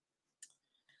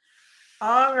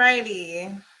All righty.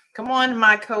 Come on,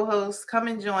 my co-host. Come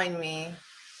and join me.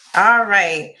 All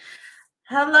right.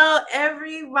 Hello,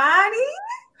 everybody.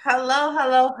 Hello.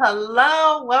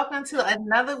 Welcome to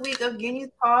another week of Guinea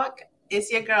Talk.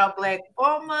 It's your girl, Black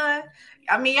Bomber.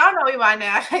 I mean, y'all know me by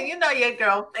now. You know your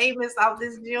girl famous off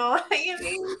this joint. You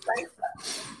mean?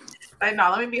 Like,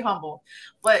 no, let me be humble.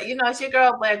 But, it's your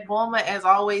girl, Black Bomber. As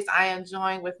always, I am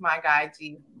joined with my guy,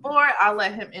 G4. I'll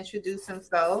let him introduce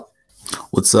himself.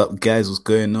 What's up, guys? What's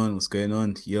going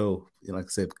on? Yo, like I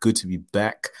said, good to be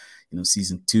back.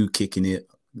 Season 2 kicking it.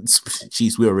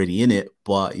 Jeez, we're already in it,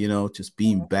 but just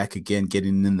being back again,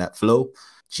 getting in that flow.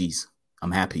 Jeez,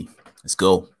 I'm happy. Let's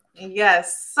go.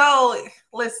 Yes. So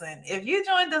listen, if you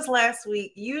joined us last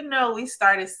week, we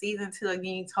started season 2 of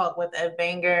Guinea Talk with a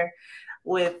banger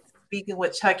with speaking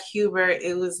with Chuck Huber.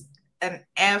 It was an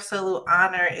absolute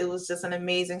honor. It was just an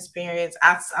amazing experience.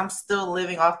 I'm still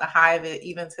living off the high of it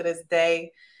even to this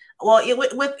day. Well,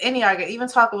 with any argument, even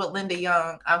talking with Linda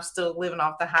Young, I'm still living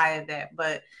off the high of that.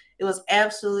 But it was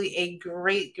absolutely a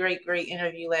great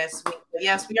interview last week. But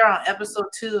yes, we are on episode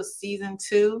 2 of season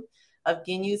 2 of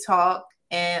Guinea Talk.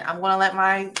 And I'm going to let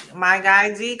my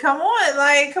guy, G, come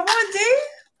on. Come on, G.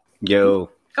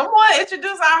 Yo. Come on,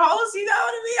 introduce our host. You know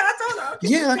what I mean? I told him.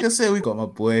 Yeah, like I said, we got my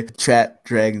boy Trap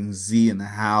Dragon Z in the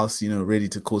house, ready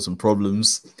to cause some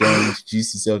problems. Go and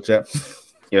introduce yourself, Trap.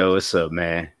 Yo, what's up,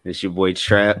 man? It's your boy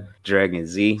Trap Dragon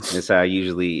Z. That's how I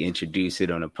usually introduce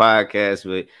it on a podcast,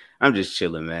 but I'm just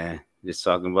chilling, man. Just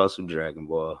talking about some Dragon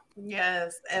Ball.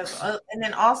 Yes. And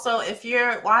then also, if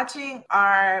you're watching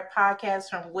our podcast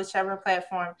from whichever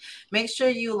platform, make sure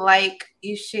you like,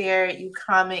 you share, you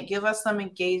comment, give us some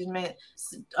engagement.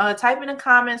 Type in the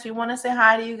comments. We want to say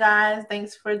hi to you guys.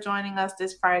 Thanks for joining us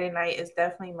this Friday night. It's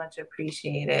definitely much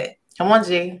appreciated. Come on,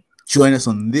 G. Join us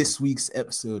on this week's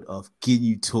episode of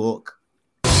Guinea Talk.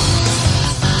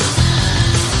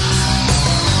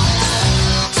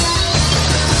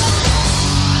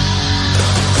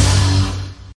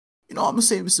 I'm gonna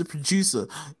say, Mr. Producer,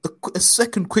 a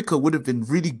second quicker would have been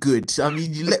really good. I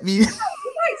mean, you let me,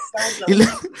 you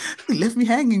left me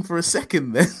hanging for a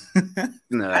second then.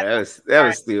 No, that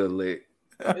was still lit.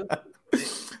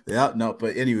 Yeah, no,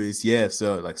 but anyways, yeah.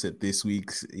 So, like I said, this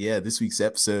week's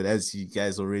episode, as you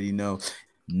guys already know,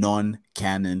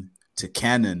 non-canon to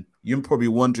canon. You're probably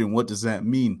wondering, what does that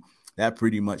mean? That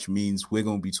pretty much means we're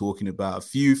going to be talking about a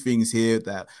few things here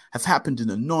that have happened in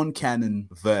a non-canon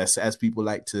verse, as people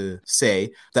like to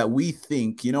say, that we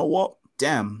think, you know what?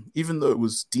 Damn, even though it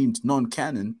was deemed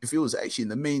non-canon, if it was actually in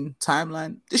the main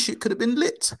timeline, this shit could have been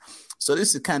lit. So this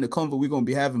is the kind of convo we're going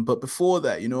to be having. But before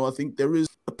that, I think there is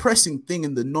a pressing thing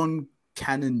in the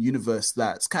non-canon universe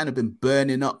that's kind of been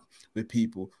burning up with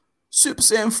people. Super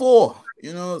Saiyan 4,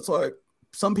 it's like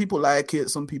some people like it,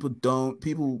 some people don't.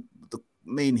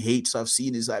 Main hates I've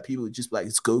seen is like people just like,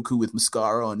 it's Goku with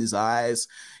mascara on his eyes.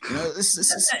 It's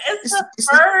the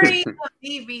furry of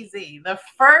DBZ. The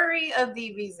furry of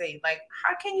DBZ. Like,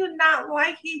 how can you not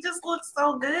like? He just looks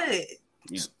so good.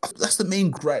 That's the main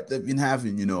gripe they've been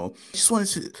having. Just wanted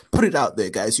to put it out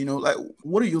there, guys. Like,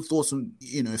 what are your thoughts on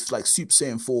if like Super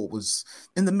Saiyan 4 was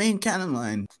in the main canon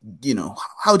line?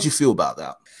 How would you feel about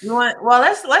that?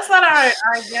 Let's let our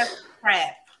guest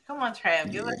Trap. Come on, Trav.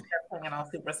 Give us your opinion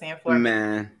on Super Saiyan 4.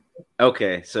 Man.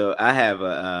 Okay, so I have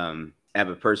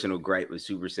a personal gripe with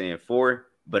Super Saiyan 4,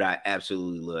 but I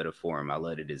absolutely love the form. I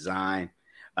love the design.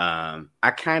 I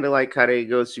kind of like how they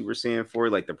go Super Saiyan 4,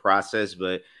 like the process,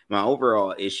 but my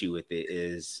overall issue with it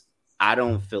is I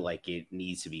don't feel like it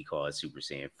needs to be called Super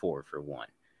Saiyan 4 for one,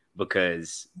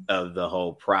 because of the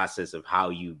whole process of how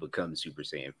you become Super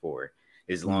Saiyan 4.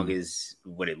 As long as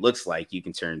what it looks like, you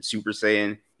can turn Super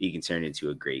Saiyan, you can turn into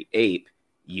a great ape,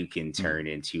 you can turn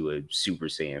into a Super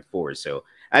Saiyan 4. So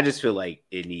I just feel like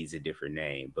it needs a different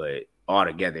name. But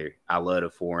altogether, I love the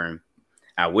form.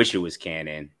 I wish it was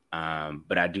canon,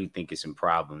 but I do think it's some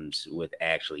problems with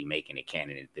actually making it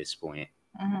canon at this point.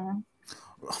 Mm-hmm.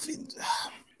 I think,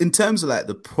 in terms of like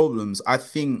the problems, I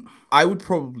think I would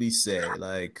probably say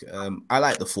like I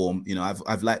like the form.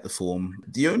 I've liked the form.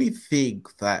 The only thing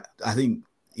that I think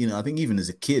even as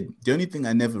a kid, the only thing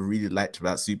I never really liked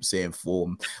about Super Saiyan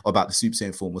form, or about the Super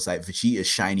Saiyan form, was like Vegeta's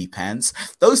shiny pants.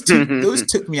 Those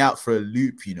took me out for a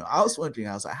loop. I was wondering,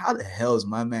 I was like, how the hell has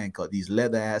my man got these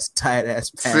leather ass, tight ass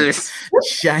pants,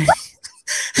 shiny?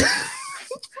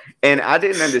 And I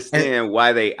didn't understand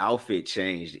why they outfit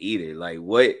changed either. Like,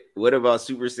 what about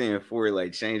Super Saiyan 4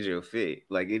 like changed your fit?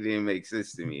 Like, it didn't make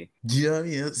sense to me. Do you know what I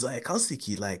mean? It's like, I was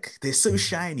thinking, like, they're so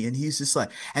shiny, and he's just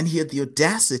like, and he had the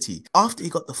audacity. After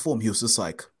he got the form, he was just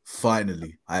like,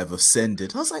 finally, I have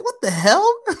ascended. I was like, what the hell?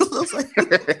 I was like,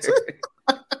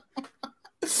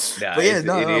 Nah, But yeah, it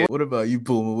no. is. What about you,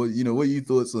 Paul? What are your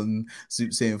thoughts on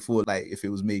Super Saiyan 4? Like, if it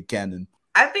was made canon?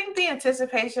 I think the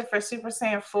anticipation for Super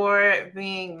Saiyan 4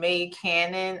 being made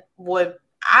canon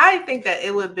I think that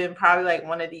it would have been probably like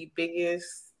one of the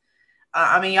biggest.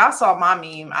 I mean, y'all saw my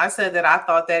meme. I said that I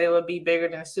thought that it would be bigger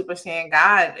than Super Saiyan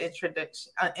God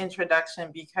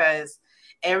introduction because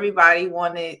everybody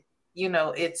wanted,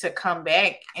 it to come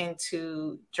back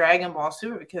into Dragon Ball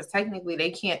Super because technically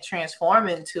they can't transform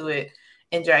into it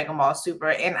in Dragon Ball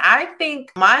Super. And I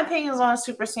think my opinions on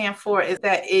Super Saiyan 4 is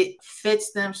that it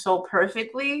fits them so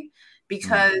perfectly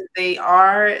because they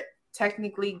are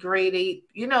technically grade 8,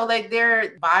 like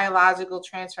their biological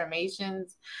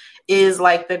transformations is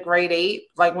like the grade 8,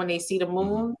 like when they see the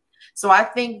moon. So I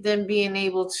think them being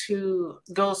able to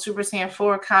go Super Saiyan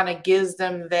 4 kind of gives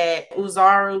them that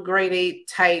Uzaru grade 8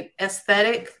 type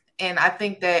aesthetic. And I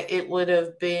think that it would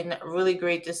have been really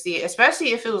great to see it,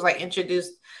 especially if it was like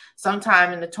introduced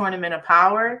sometime in the Tournament of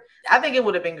Power. I think it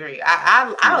would have been great. I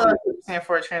love Super Saiyan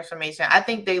 4 transformation. I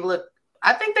think they look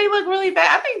really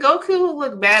bad. I think Goku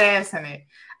looked badass in it.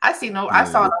 I saw no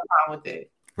problem with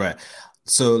it. Right.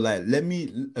 So like let me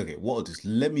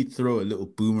throw a little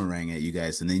boomerang at you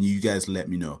guys and then you guys let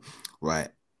me know. Right.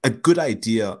 A good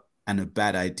idea and a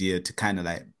bad idea to kind of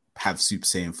like have Super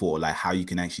Saiyan 4, like how you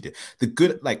can actually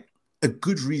do a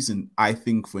good reason I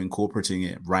think for incorporating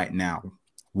it right now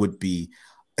would be,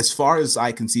 as far as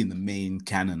I can see in the main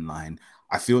canon line,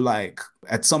 I feel like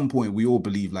at some point we all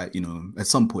believe like, at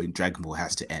some point Dragon Ball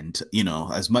has to end,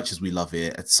 as much as we love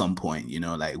it at some point,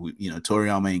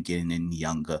 Toriyama ain't getting any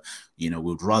younger,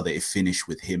 we'd rather it finish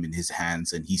with him in his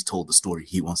hands and he's told the story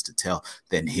he wants to tell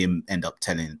than him end up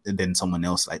telling, then someone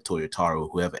else like Toyotaro or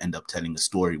whoever end up telling a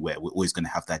story where we're always going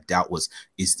to have that doubt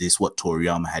is this what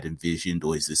Toriyama had envisioned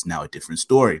or is this now a different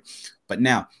story? But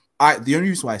now, the only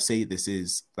reason why I say this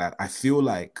is that I feel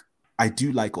like I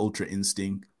do like Ultra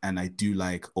Instinct and I do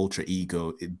like Ultra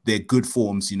Ego. They're good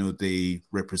forms, they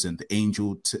represent the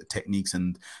angel techniques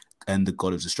and the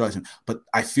God of Destruction. But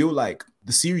I feel like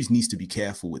the series needs to be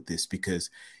careful with this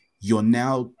because you're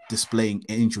now displaying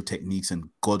angel techniques and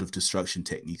God of Destruction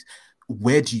techniques.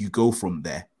 Where do you go from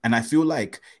there? And I feel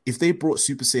like if they brought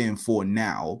Super Saiyan 4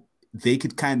 now, they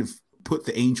could kind of put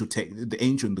the angel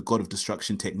and the God of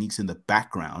Destruction techniques in the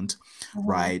background,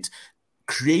 right?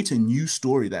 Create a new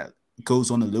story that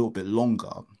goes on a little bit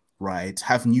longer, right?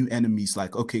 Have new enemies,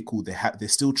 like, okay, cool, they're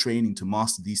still training to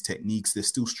master these techniques, they're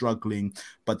still struggling,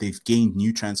 but they've gained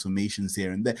new transformations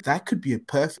here and there. That could be a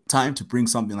perfect time to bring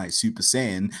something like Super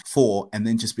Saiyan 4 and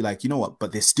then just be like, you know what,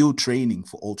 but they're still training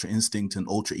for Ultra Instinct and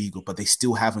Ultra Ego, but they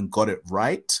still haven't got it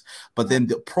right. But then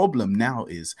the problem now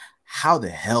is, how the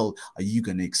hell are you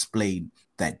going to explain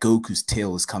that Goku's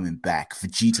tail is coming back,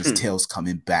 Vegeta's tail is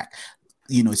coming back?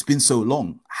 It's been so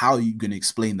long. How are you going to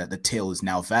explain that the tail is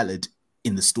now valid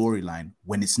in the storyline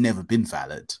when it's never been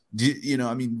valid?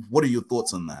 What are your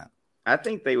thoughts on that? I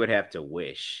think they would have to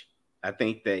wish. I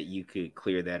think that you could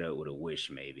clear that up with a wish,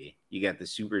 maybe. You got the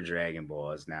Super Dragon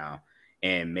Balls now,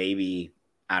 and maybe,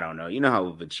 I don't know, you know how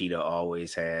Vegeta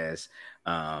always has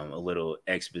a little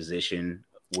exposition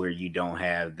where you don't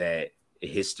have that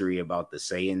history about the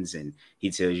Saiyans, and he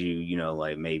tells you,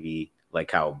 like maybe like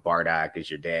how Bardock is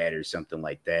your dad or something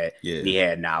like that. Yeah. He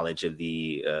had knowledge of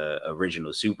the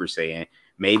original Super Saiyan.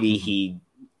 Maybe he,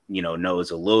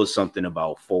 knows a little something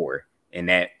about 4, and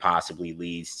that possibly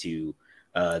leads to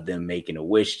them making a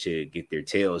wish to get their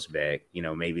tails back.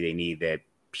 Maybe they need that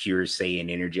pure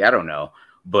Saiyan energy. I don't know.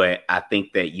 But I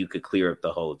think that you could clear up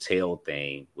the whole tail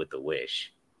thing with the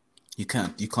wish. You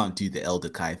can't do the Elder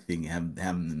Kai thing and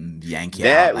have them yank it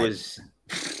out.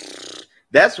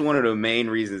 That's one of the main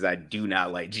reasons I do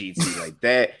not like GT. Like,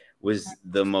 that was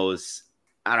the most,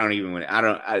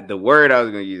 the word I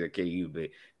was going to use, I can't use, but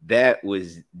that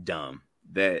was dumb.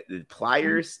 That the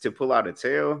pliers to pull out a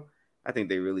tail, I think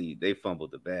they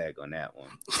fumbled the bag on that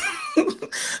one.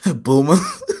 Boomer.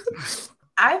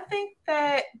 I think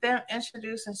that them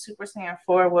introducing Super Saiyan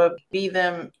 4 would be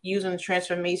them using a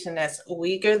transformation that's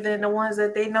weaker than the ones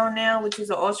that they know now, which is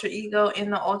the Ultra Ego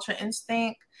and the Ultra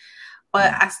Instinct.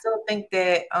 But I still think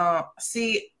that, I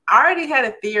already had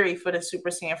a theory for the Super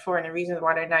Saiyan 4 and the reasons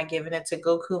why they're not giving it to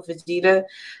Goku and Vegeta.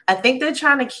 I think they're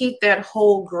trying to keep that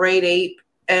whole grade 8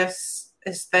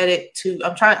 aesthetic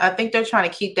I think they're trying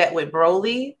to keep that with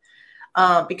Broly,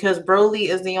 because Broly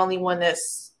is the only one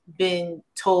that's been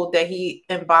told that he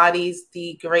embodies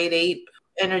the grade 8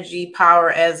 energy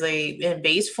power in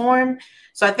base form.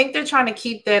 So I think they're trying to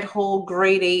keep that whole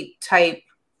grade 8 type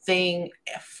thing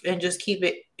and just keep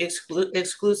it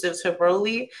exclusive to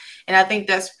Broly. And I think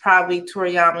that's probably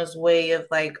Toriyama's way of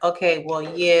like, okay, well,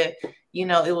 yeah,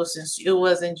 it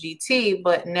was in GT,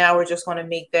 but now we're just going to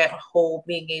make that whole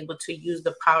being able to use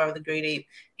the power of the Great Ape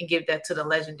and give that to the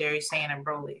legendary Saiyan and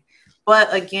Broly.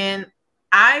 But again,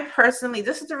 I personally,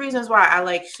 this is the reasons why I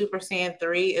like Super Saiyan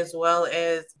 3 as well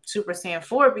as Super Saiyan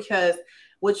 4, because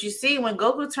what you see when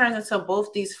Goku turns into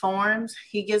both these forms,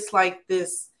 he gets like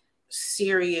this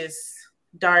serious,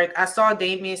 dark. I saw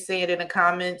Damien say it in the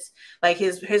comments, like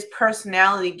his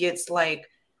personality gets like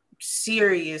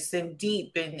serious and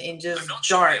deep and just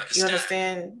dark. You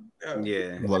understand?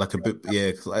 Yeah. Well, like a bit,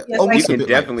 yeah. Like, Yes, almost You a can bit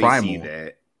definitely like see Primal.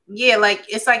 that. Yeah, like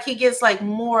it's like he gets like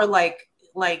more like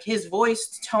his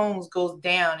voice tones goes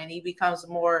down and he becomes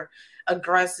more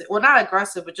aggressive. Well, not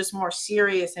aggressive, but just more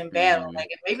serious in battle. Mhm. Like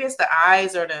maybe it's the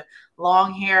eyes or the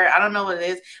long hair. I don't know what it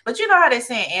is. But you know how they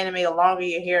say in anime, the longer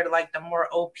your hair, the more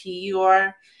OP you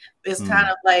are. It's kind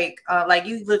of like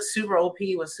you look super OP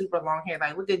with super long hair.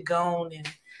 Like look at Gon and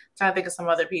trying to think of some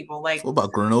other people. Like What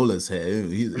about Granola's hair?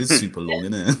 It's super long,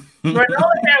 isn't it?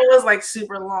 Granola's hair was like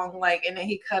super long, like, and then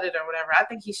he cut it or whatever. I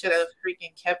think he should have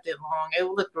freaking kept it long. It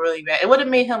looked really bad. It would have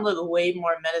made him look way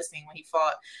more menacing when he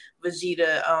fought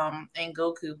Vegeta and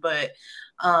Goku. But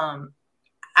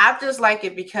I just like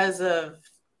it because of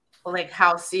like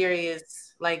how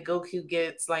serious like Goku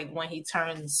gets like when he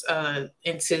turns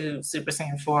into Super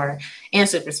Saiyan 4 and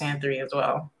Super Saiyan 3 as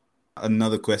well.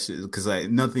 Another question, because like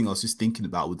another thing I was just thinking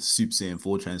about with the Super Saiyan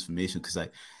 4 transformation, because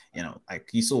like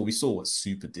we saw what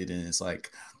Super did, and it's like,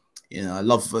 I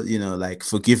love, like,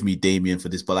 forgive me, Damien, for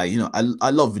this, but like, I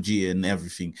love Vegeta and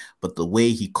everything, but the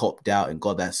way he copped out and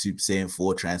got that Super Saiyan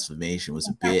 4 transformation was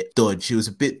a bit dodgy. It was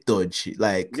a bit dodgy.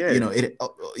 Like,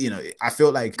 I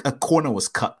feel like a corner was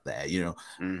cut there.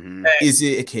 Mhm. Is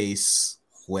it a case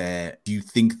where do you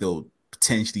think they'll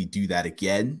potentially do that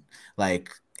again?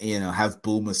 Like, have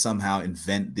Bulma somehow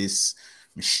invent this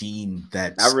machine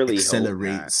that I really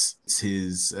accelerates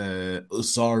his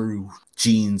Ozaru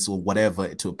genes or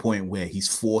whatever to a point where he's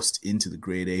forced into the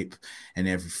Great Ape and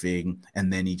everything,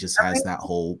 and then he just has that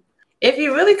whole. If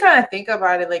you really kind of think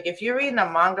about it, like if you're reading a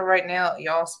manga right now,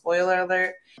 y'all, spoiler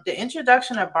alert, the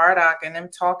introduction of Bardock and them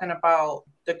talking about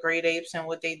the Great Apes and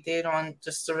what they did on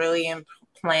the Cerulean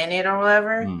planet or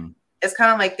whatever, it's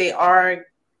kind of like they are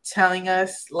telling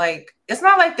us, like, it's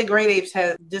not like the Great Apes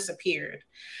have disappeared.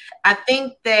 I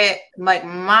think that, like,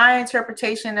 my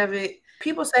interpretation of it,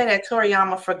 people say that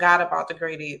Toriyama forgot about the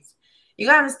Great Apes. You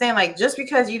gotta understand, like, just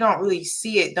because you don't really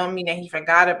see it don't mean that he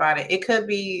forgot about it. It could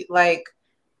be like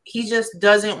he just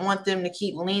doesn't want them to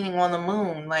keep leaning on the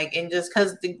moon, like, and just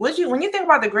because when you think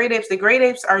about the Great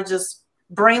Apes are just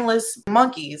brainless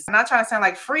monkeys. I'm not trying to sound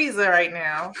like Frieza right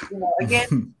now.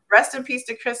 Again, rest in peace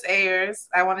to Chris Ayers.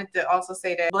 I wanted to also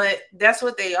say that, but that's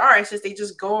what they are. It's just they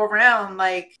just go around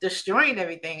like destroying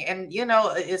everything. And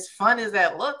as fun as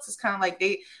that looks, it's kind of like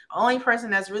the only person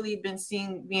that's really been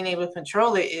seen being able to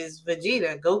control it is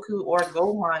Vegeta. Goku or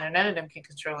Gohan, or none of them can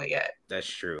control it yet. That's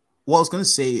true. Well, I was gonna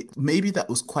say maybe that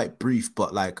was quite brief,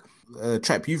 but like,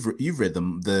 Trap, you've read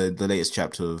the latest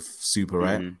chapter of Super,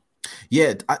 right? Mm-hmm.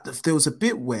 Yeah, there was a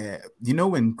bit where,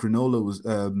 when Granola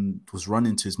was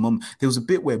running to his mom, there was a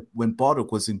bit where when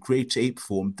Bardock was in Great Ape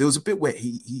form, there was a bit where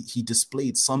he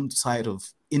displayed some side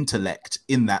of intellect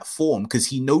in that form, because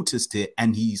he noticed it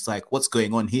and he's like, what's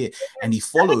going on here? And he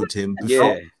followed him.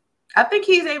 Yeah. I think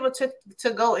he's able to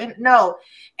go in. No,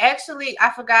 actually, I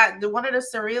forgot. One of the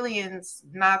Ceruleans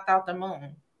knocked out the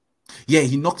moon. Yeah,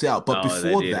 he knocked it out. But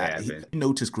before that, he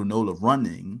noticed Granola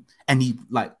running and he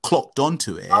like clocked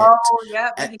onto it. Oh,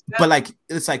 yeah. But like,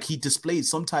 it's like he displayed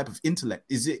some type of intellect.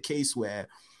 Is it a case where,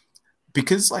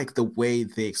 because like the way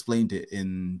they explained it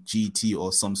in GT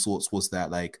or some sorts was that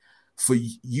like, for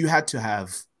you had to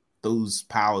have those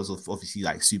powers of obviously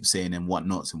like Super Saiyan and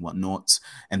whatnots,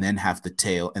 and then have the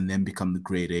tail and then become the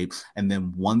Great Ape. And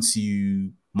then once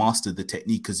you mastered the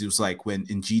technique, because it was like when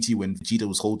in GT, when Vegeta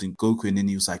was holding Goku and then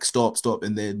he was like, stop.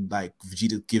 And then like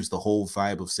Vegeta gives the whole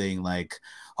vibe of saying like,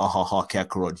 ha,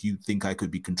 Kakarot, you think I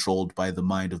could be controlled by the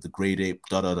mind of the Great Ape,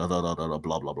 blah, blah,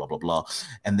 blah, blah.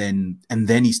 And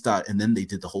then he started, and then they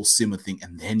did the whole Simmer thing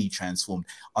and then he transformed.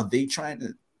 Are they trying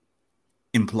to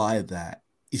imply that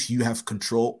if you have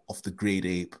control of the Great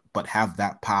Ape, but have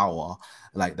that power,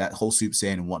 like that whole Super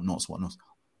Saiyan and whatnots,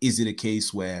 is it a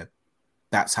case where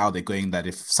that's how they're going, that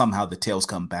if somehow the tails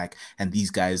come back and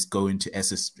these guys go into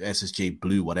SSJ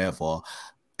Blue, whatever,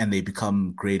 and they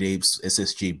become Great Apes,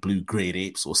 SSJ Blue Great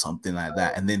Apes or something like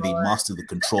that, and then they master the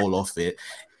control of it,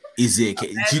 is it a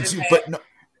case? But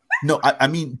no, I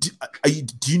mean, are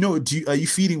you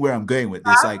feeling where I'm going with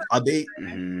this? Like, are they...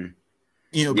 Mm-hmm.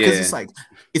 Because Yeah. it's like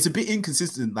it's a bit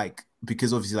inconsistent, like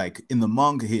because obviously, like in the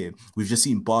manga here, we've just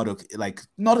seen Bardock, like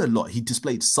not a lot. He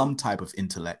displayed some type of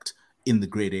intellect in the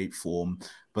grade 8 form,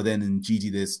 but then in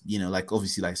GT, there's like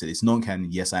obviously, like I said, it's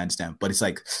non-canon. Yes, I understand, but it's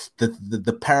like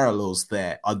the parallels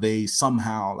there are they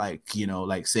somehow like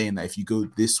like saying that if you go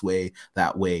this way,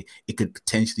 that way, it could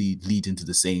potentially lead into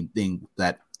the same thing.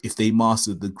 That if they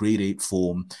master the grade 8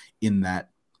 form in that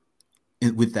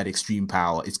with that extreme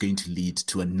power, it's going to lead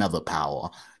to another power.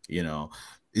 Are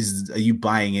you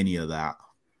buying any of that?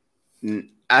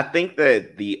 I think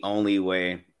that the only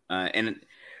way, and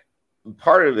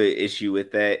part of the issue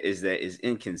with that is that it's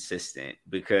inconsistent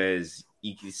because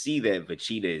you can see that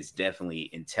Vegeta is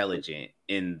definitely intelligent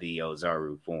in the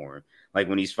Ozaru form. Like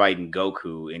when he's fighting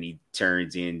Goku and he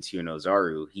turns into an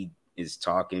Ozaru, he is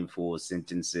talking full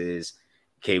sentences,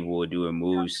 capable of doing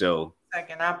moves. So,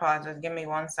 second, I apologize. Give me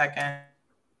 1 second.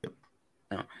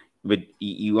 But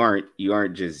you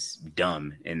aren't just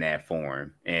dumb in that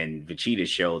form, and Vegeta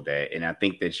showed that, and I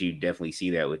think that you definitely see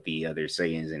that with the other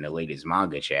Saiyans in the latest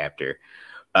manga chapter.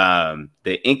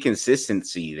 The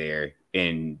inconsistency there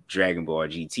in Dragon Ball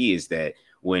GT is that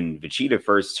when Vegeta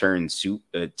first turns into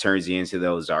the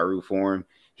Ozaru form,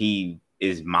 he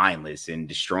is mindless and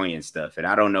destroying stuff, and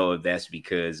I don't know if that's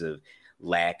because of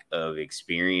lack of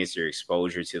experience or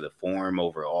exposure to the form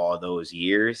over all those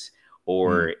years,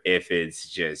 or if it's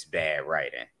just bad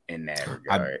writing in that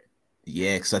regard.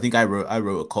 Because I think I wrote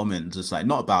a comment just like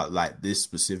not about like this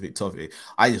specific topic.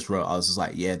 I was just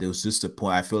like, yeah, there was just a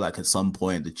point. I feel like at some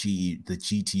point the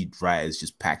GT writers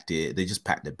just packed it. They just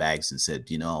packed their bags and said,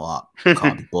 I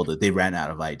can't be bothered. They ran out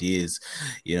of ideas,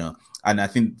 And I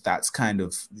think that's kind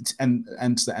of and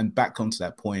back onto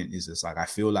that point is just like I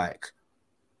feel like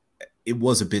it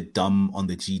was a bit dumb on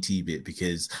the GT bit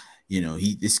because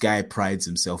this guy prides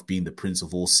himself being the prince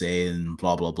of all Saiyan,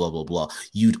 blah blah blah blah blah.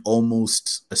 You'd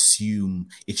almost assume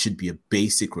it should be a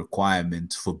basic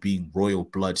requirement for being royal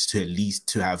blood to at least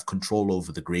to have control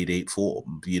over the grade 8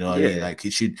 form. What I mean? Like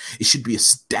it should be a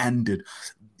standard.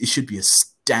 It should be a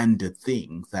standard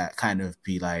thing that kind of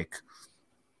be like,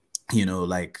 we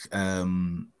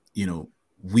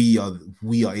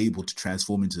are able to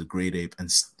transform into the grade 8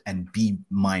 and be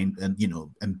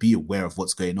and be aware of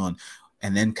what's going on.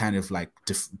 And then kind of like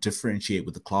differentiate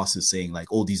with the classes saying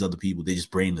like all these other people, they're just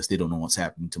brainless. They don't know what's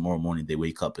happening. Tomorrow morning they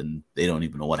wake up and they don't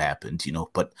even know what happened,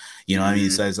 but what I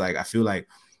mean? So it's like, I feel like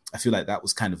that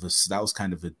was kind of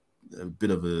a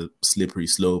bit of a slippery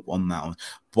slope on that one.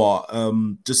 But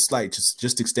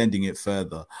just extending it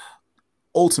further,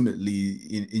 ultimately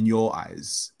in your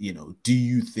eyes, do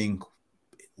you think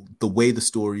the way the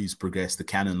stories progress, the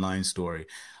canon line story,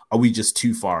 are we just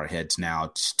too far ahead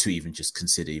now to even just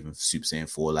consider even Super Saiyan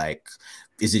 4? Like,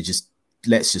 is it just,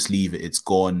 let's just leave it, it's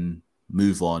gone,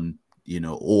 move on,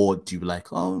 or do you be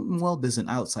like, oh, well, there's an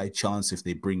outside chance if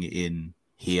they bring it in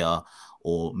here,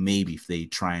 or maybe if they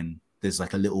try and, there's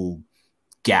like a little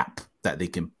gap that they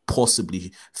can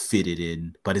possibly fit it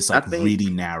in, but it's like really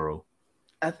narrow.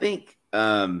 I think,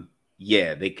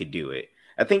 they could do it.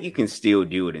 I think you can still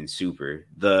do it in Super.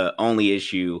 The only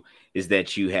issue is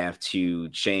that you have to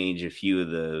change a few of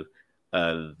the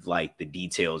the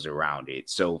details around it.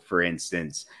 So, for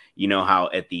instance, you know how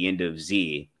at the end of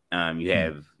Z, you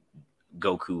have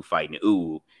Goku fighting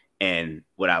Ooh, and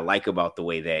what I like about the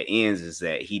way that ends is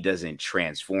that he doesn't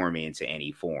transform into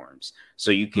any forms. So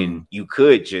you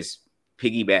could just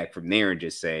piggyback from there and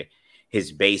just say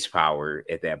his base power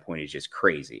at that point is just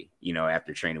crazy.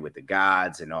 After training with the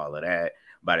gods and all of that.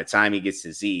 By the time he gets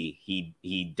to Z,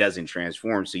 he doesn't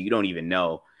transform. So you don't even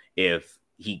know if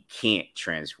he can't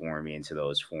transform into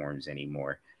those forms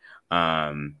anymore.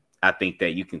 I think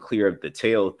that you can clear up the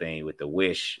tail thing with the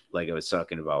wish, like I was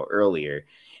talking about earlier,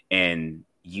 and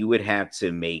you would have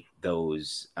to make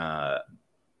those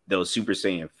Super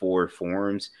Saiyan 4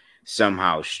 forms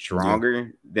somehow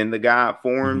stronger than the God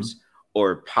forms,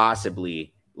 or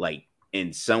possibly like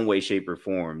in some way, shape, or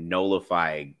form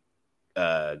nullify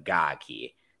God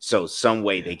key. So some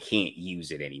way they can't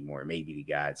use it anymore. Maybe the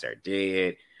gods are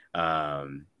dead.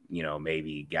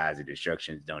 Maybe gods of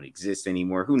destruction don't exist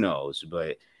anymore. Who knows?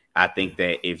 But I think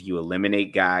that if you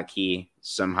eliminate God key,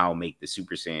 somehow make the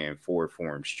Super Saiyan 4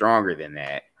 form stronger than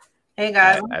that. Hey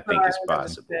guys, I think it's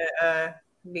possible.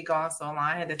 Be gone so long.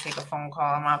 I had to take a phone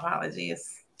call. My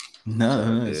apologies.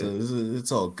 No,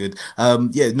 it's all good.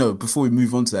 Before we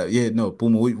move on to that,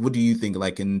 Bulma, what do you think?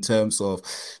 Like in terms of,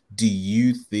 do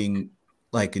you think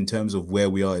like in terms of where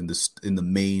we are in the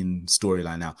main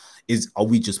storyline now, are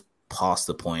we just past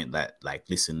the point that like,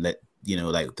 listen,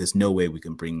 there's no way we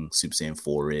can bring Super Saiyan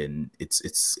 4 in.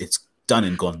 It's done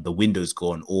and gone. The window's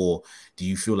gone, or do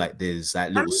you feel like there's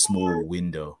that little mean, small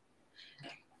window?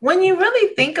 When you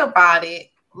really think about it,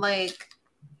 like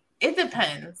it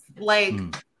depends. Like,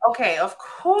 okay, of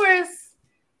course,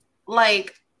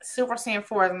 like Super Saiyan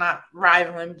 4 is not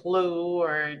rivaling Blue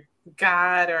or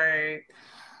God or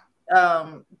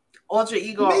Ultra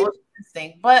Ego or Ultra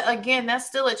Instinct. But again, that's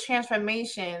still a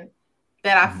transformation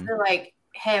that I feel like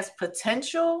has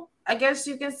potential, I guess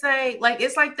you can say. Like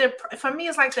it's like for me,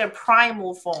 it's like their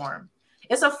primal form.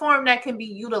 It's a form that can be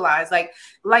utilized. Like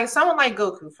someone like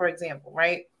Goku, for example,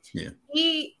 right? Yeah.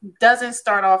 He doesn't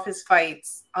start off his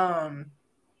fights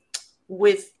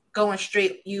with going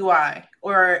straight UI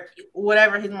or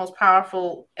whatever his most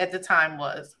powerful at the time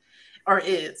was or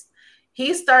is.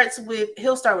 He'll start with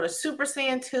a Super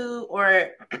Saiyan 2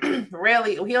 or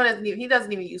rarely he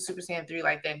doesn't even use Super Saiyan 3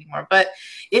 like that anymore. But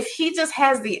if he just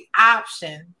has the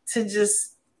option to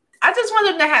I just want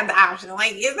them to have the option.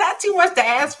 Like, is that too much to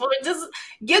ask for? Just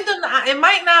give them it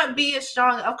might not be as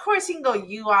strong. Of course, he can go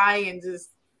UI and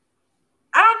just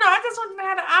I don't know. I just want them to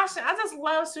have the option. I just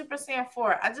love Super Saiyan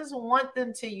 4. I just want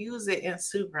them to use it in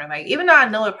Super. Like, even though I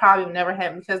know it probably will never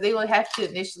happen because they would have to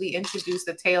initially introduce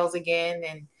the tails again.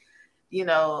 And,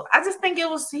 I just think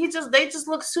they just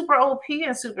look super OP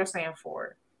in Super Saiyan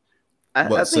 4.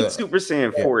 I think Super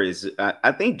Saiyan 4 is,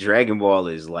 I think Dragon Ball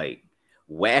is like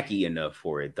wacky enough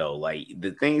for it though. Like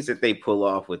the things that they pull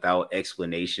off without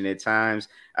explanation at times,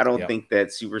 I don't think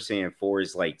that Super Saiyan 4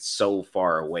 is like so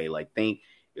far away. Like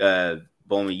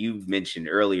Bowman, you mentioned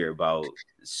earlier about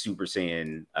Super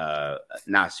Saiyan,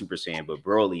 not Super Saiyan, but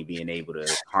Broly being able to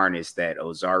harness that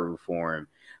Ozaru form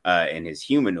in his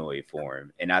humanoid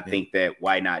form. And I think that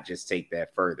why not just take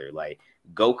that further? Like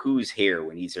Goku's hair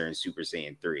when he's in Super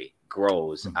Saiyan 3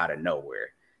 grows out of nowhere.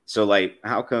 So like,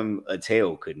 how come a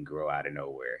tail couldn't grow out of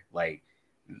nowhere? Like,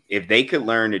 if they could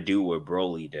learn to do what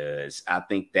Broly does, I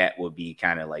think that would be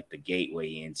kind of like the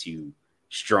gateway into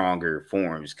stronger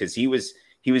forms. Because he was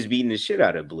beating the shit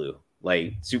out of Blue,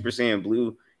 like Super Saiyan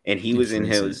Blue, and he was in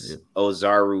his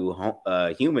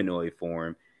Ozaru humanoid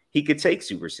form. He could take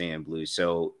Super Saiyan Blue.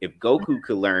 So if Goku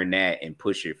could learn that and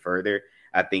push it further,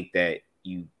 I think that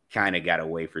you kind of got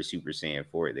away for Super Saiyan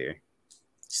 4 there.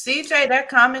 CJ, that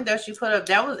comment that you put up,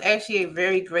 that was actually a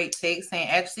very great take, saying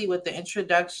actually with the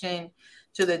introduction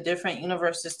to the different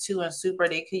universes 2 and Super,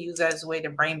 they could use that as a way to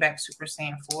bring back Super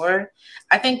Saiyan 4.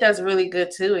 I think that's really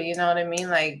good too. You know what I mean?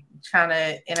 Like trying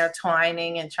to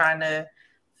intertwining and trying to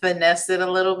finesse it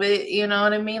a little bit. You know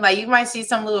what I mean? Like you might see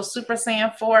some little Super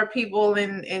Saiyan 4 people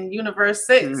in Universe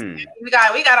 6. We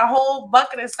got a whole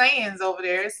bucket of Saiyans over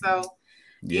there. So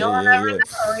you don't never know.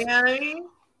 You know what I mean?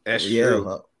 That's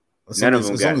true. None of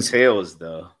them got tails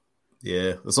though.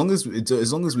 Yeah, as long as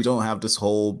we don't have this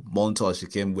whole montage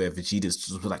again where Vegeta's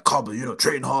just like, Kaba,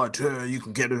 train hard, you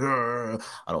can get it. I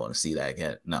don't want to see that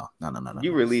again. No.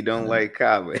 You really don't like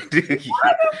Kaba, do you?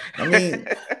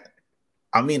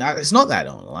 I mean, it's not that I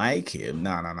don't like him.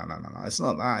 No. It's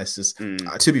not that. It's just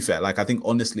to be fair. Like, I think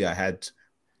honestly, I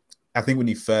think when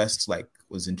he first like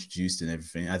was introduced and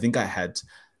everything, I think I had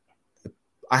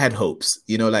hopes.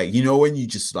 When you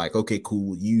just like, okay,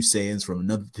 cool, you Saiyans from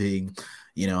another thing.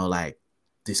 Like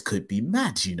this could be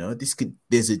mad,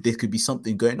 there could be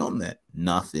something going on there.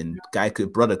 Nothing.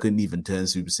 Brother couldn't even turn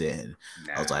Super Saiyan.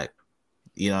 Nah. I was like,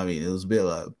 what I mean? It was a bit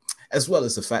like, as well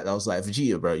as the fact that I was like,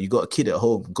 Vegeta, bro, you got a kid at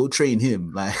home, go train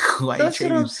him. Like, why are you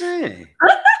training? That's what I'm saying.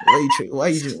 Why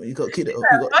you got a kid at home?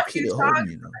 You got a kid at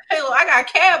home, Hey, look, I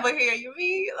got Kaba here. You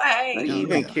mean like? I didn't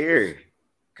even care.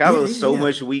 Kaba was so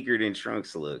much weaker than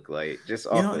Trunks look, like just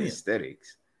off of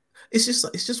aesthetics. It's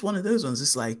just one of those ones.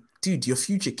 It's like, dude, your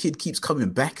future kid keeps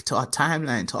coming back to our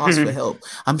timeline to ask for help.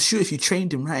 I'm sure if you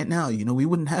trained him right now, we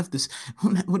wouldn't have this,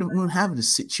 wouldn't have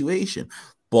this situation.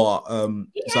 But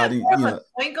he had more of a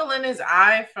twinkle in his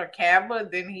eye for Kaba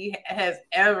than he has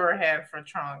ever had for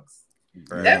Trunks.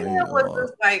 That man was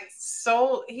just like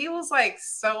so. He was like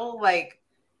so like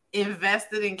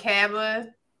invested in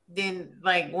Kaba. Then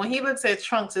like when he looks at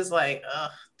Trunks, it's like,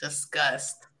 ugh,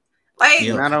 disgust. Like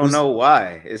I don't know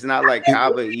why. It's not like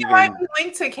Kaba even might be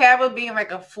linked to Kaba being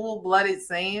like a full-blooded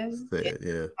Saiyan.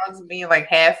 Yeah. Trunks being like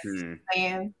half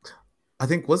Saiyan. I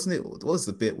think what was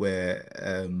the bit where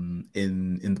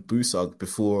in the Busog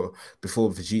before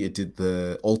Vegeta did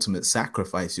the ultimate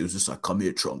sacrifice, he was just like, come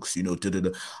here, Trunks,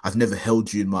 I've never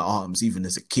held you in my arms even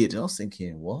as a kid. And I was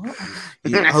thinking, what?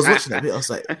 I was watching that bit, I was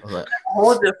like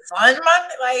hold the fun, man,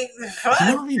 like fun. You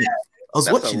know what I mean? I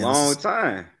was watching a long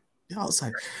time. Yeah, I was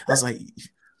like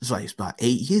it's about 8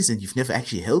 years and you've never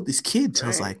actually held this kid.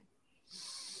 Right.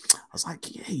 I was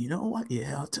like, yeah, you know what?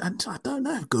 Yeah, I don't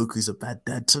know if Goku's a bad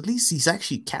dad. So at least he's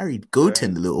actually carried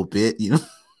Goten a little bit,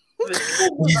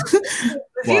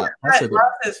 Vegeta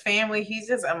loves his family. He's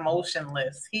just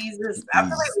emotionless. He's just. I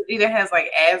feel like Vegeta has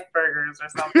like Asperger's or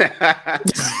something.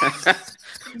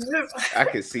 I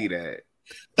can see that.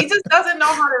 He just doesn't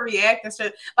know how to react and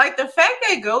shit. Like the fact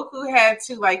that Goku had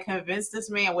to like convince this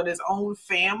man with his own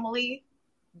family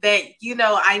that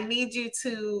I need you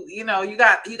to, you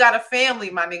got a family,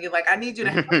 my nigga. Like I need you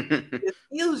to have this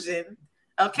fusion.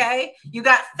 Okay, you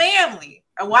got family.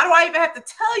 And why do I even have to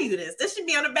tell you this? This should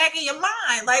be on the back of your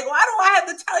mind. Like, why do I have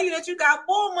to tell you that you got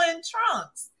Bulma and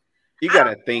Trunks? You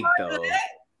gotta think though.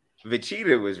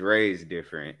 Vegeta was raised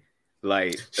different.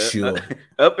 Like sure.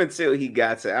 Up until he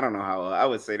got to, I don't know how old, I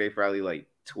would say they probably like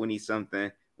 20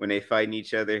 something when they fighting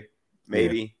each other.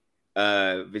 Maybe.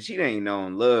 Yeah. Vegeta ain't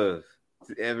known love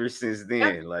ever since then.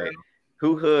 That's like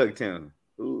true. Who hugged him?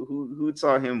 Who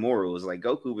taught him morals? Like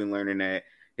Goku been learning that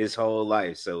his whole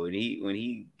life. So when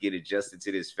he get adjusted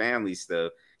to this family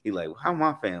stuff, he like, well, how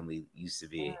my family used to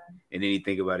be. And then he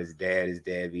think about his dad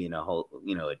being a whole,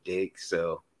 a dick.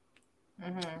 So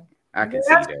I can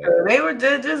see that. True.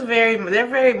 They're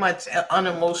very much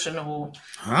unemotional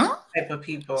type of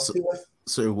people.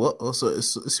 Sorry, what? Also,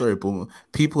 sorry, Bulma.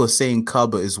 People are saying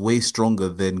Kaba is way stronger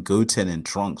than Goten and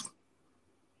Trunks.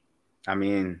 I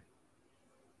mean,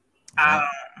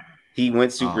 he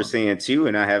went Super Saiyan 2,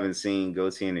 and I haven't seen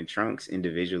Goten and Trunks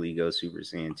individually go Super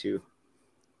Saiyan 2.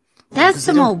 That's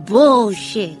some old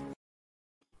bullshit.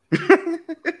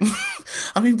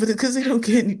 I mean, but because they don't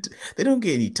get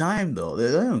any time though.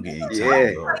 They don't get any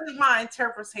time. Though. My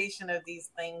interpretation of these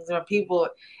things, or people,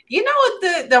 what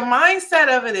the mindset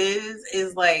of it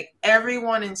is like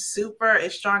everyone in Super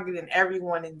is stronger than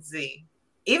everyone in Z.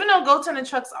 Even though Goten and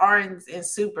Trunks are in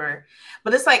Super,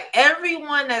 but it's like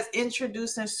everyone that's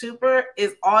introduced in Super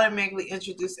is automatically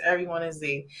introduced to everyone in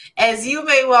Z. As you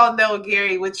may well know,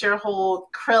 Gary, with your whole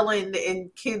Krillin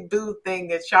and Kid Buu thing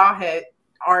that y'all had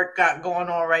got going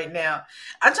on right now.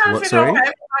 I'm trying to figure out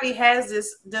why everybody has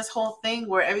this whole thing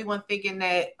where everyone thinking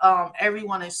that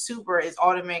everyone in Super is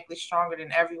automatically stronger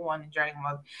than everyone in Dragon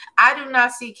Ball. I do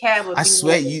not see Cab. I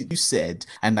swear you said,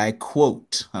 and I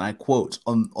quote on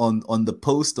the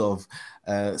post of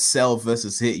Cell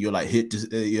versus Hit, you're like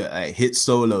hit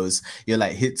solos. You're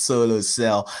like hit solos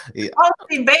Cell.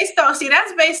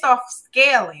 That's based off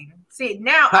scaling. See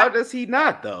now, how does he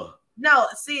not though? No,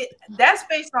 see, that's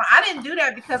based on. I didn't do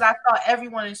that because I thought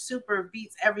everyone in Super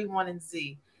beats everyone in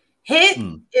Z. Hit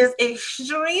is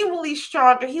extremely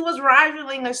stronger. He was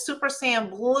rivaling a Super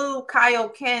Saiyan Blue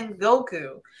Kaioken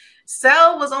Goku.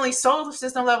 Cell was only solar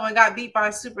system level and got beat by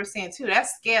Super Saiyan 2.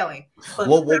 That's scaling. But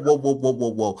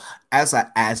whoa. As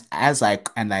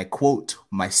I quote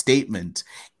my statement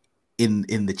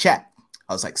in the chat,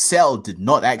 I was like, Cell did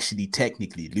not actually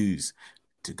technically lose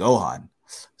to Gohan.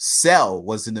 Cell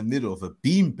was in the middle of a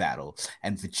beam battle,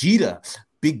 and Vegeta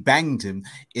big banged him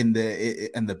in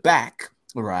the back,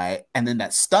 right? And then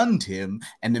that stunned him,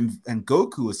 and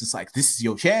Goku was just like, "This is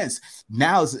your chance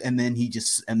now." And then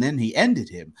he ended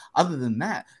him. Other than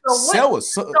that, Cell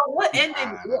was so. So what ended?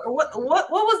 What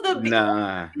was the beam?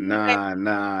 Nah,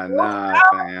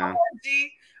 fam.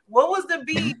 What was the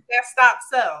beam that stopped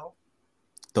Cell?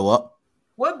 The what?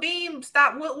 What beam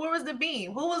stopped? Where was the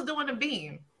beam? Who was doing the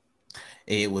beam?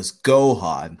 It was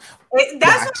Gohan.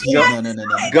 That's no.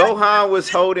 Gohan was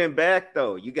holding back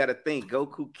though. You got to think.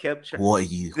 Goku kept trying.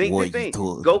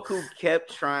 Goku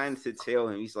kept trying to tell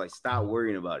him. He's like, "Stop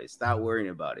worrying about it. Stop worrying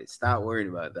about it. Stop worrying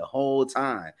about it." The whole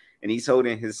time, and he's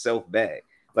holding himself back.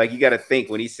 Like you got to think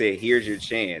when he said, "Here's your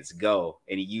chance, go,"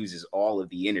 and he uses all of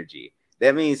the energy.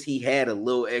 That means he had a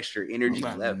little extra energy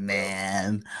left.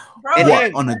 Man, bro, and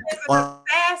then, on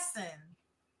assassin.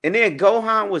 And then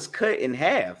Gohan was cut in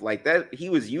half like that. He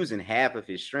was using half of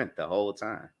his strength the whole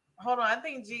time. Hold on, I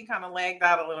think G kind of lagged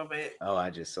out a little bit. Oh, I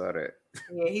just saw that.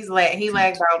 Yeah, he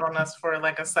lagged out on us for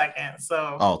like a second.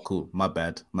 So. Oh, cool. My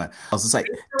bad. I was just like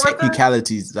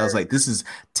technicalities. I was like, this is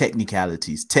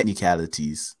technicalities.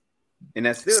 And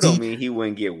that still don't mean he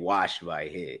wouldn't get washed by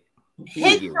Hit. He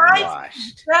would get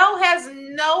washed. Cell has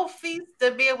no feats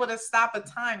to be able to stop a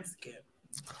time skip.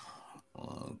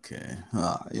 Okay.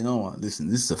 You know what? Listen,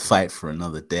 this is a fight for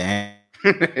another day.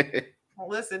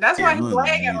 Listen, that's why he's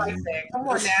lagging like that. Come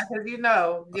on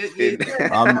now, because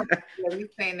you're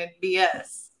saying that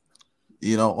BS.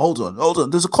 Hold on.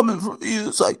 There's a comment from you.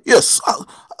 It's like, yes,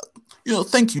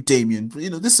 thank you, Damien.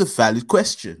 This is a valid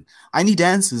question. I need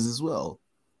answers as well.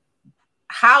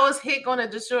 How is Hit going to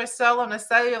destroy Cell on a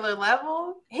cellular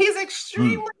level? He's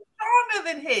extremely stronger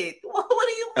than Hit. What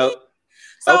do you mean?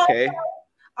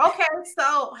 Okay,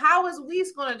 so how is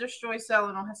Whis going to destroy Cell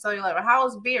on a cellular level? How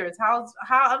is Beerus? How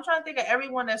I'm trying to think of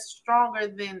everyone that's stronger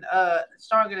than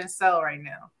Cell right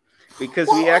now. Because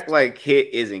we act like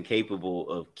Hit isn't capable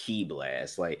of Ki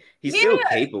Blast. Like he's still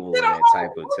capable of that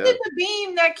type of stuff. Did the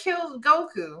beam that killed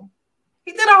Goku?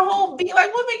 He did a whole beam.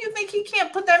 Like, what makes you think he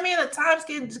can't put that man in a time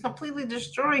skip and just completely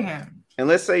destroy him? And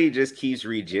let's say he just keeps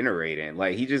regenerating.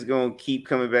 Like he just gonna keep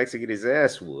coming back to get his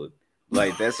ass whooped.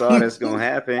 Like that's all that's gonna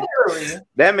happen.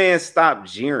 That man stopped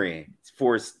jeering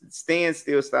for stand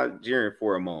still, stopped jeering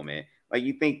for a moment. Like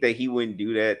you think that he wouldn't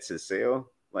do that to Cell?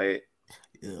 Like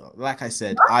I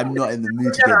said, I'm not in the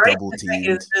mood to get double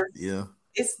teamed.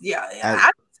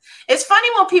 It's funny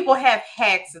when people have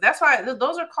hacks. That's why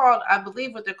those are called, I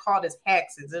believe what they're called is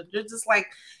hacks. They're just like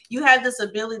you have this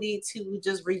ability to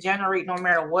just regenerate no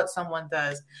matter what someone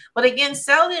does. But again,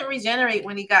 Cell didn't regenerate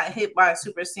when he got hit by a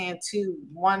Super Saiyan 2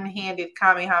 one-handed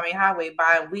Kamehameha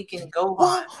by a weakened Gohan.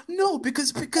 Well, no,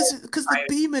 because the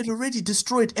beam had already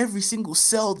destroyed every single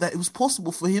cell that it was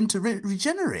possible for him to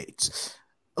regenerate.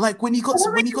 Like when he got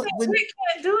Hit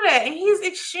can't do that, and he's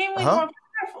extremely more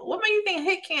powerful. What makes you think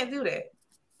Hit can't do that?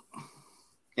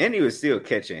 And he was still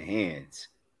catching hands.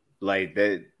 Like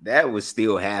that was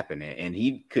still happening, and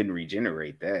he couldn't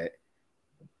regenerate that.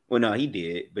 Well, no, he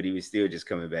did, but he was still just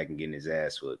coming back and getting his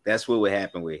ass whooped. That's what would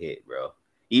happen with Hit, bro.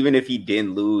 Even if he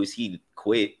didn't lose, he'd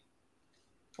quit.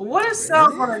 What is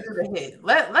Cell gonna do to Hit?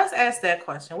 Let's ask that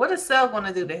question. What is Cell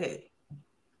gonna do to Hit?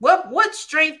 What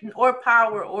strength or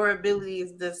power or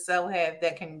abilities does Cell have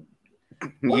that can?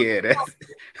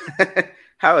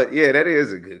 That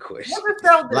is a good question. What does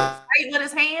Cell do? Fight with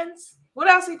his hands? What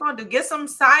else he gonna do? Get some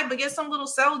little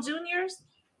Cell Juniors?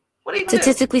 What are you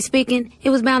Statistically speaking, it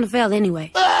was bound to fail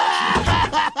anyway. Like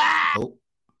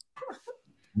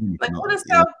what is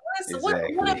Cell? What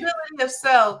ability of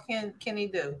Cell can he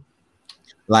do?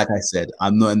 Like I said,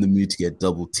 I'm not in the mood to get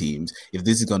double teamed. If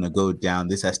this is gonna go down,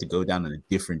 this has to go down on a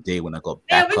different day when I got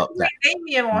back up.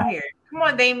 Damien on here. Come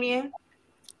on, Damien.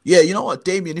 Yeah, you know what,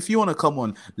 Damien? If you want to come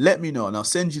on, let me know, and I'll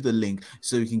send you the link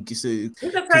so you can. We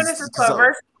can turn this into a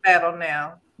versus battle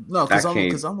now. No, because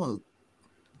I'm.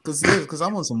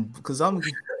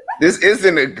 This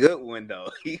isn't a good one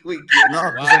though.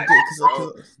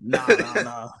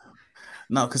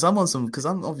 No, because I'm on some. Because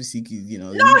I'm obviously,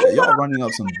 y'all running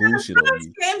up some bullshit on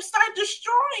me. Him start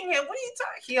destroying him. What are you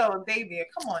talking? Yo, Damien,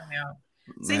 come on now.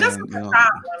 See, that's the problem,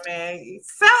 man.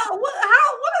 Cell, what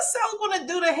is Cell gonna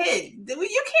do to Hit?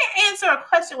 You can't answer a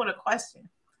question with a question.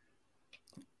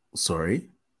 Sorry.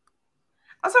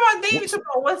 I'm talking about Damien.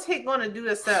 What's Hit gonna do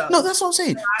to Cell? No, that's what I'm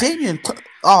saying. Damien.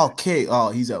 Okay. Oh,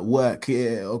 he's at work.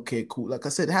 Yeah. Okay. Cool. Like I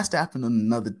said, it has to happen on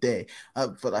another day.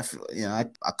 But I feel, I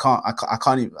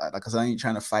can't even. Like I said, I ain't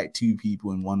trying to fight two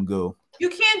people in one go. You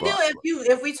can't do it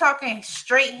if we talking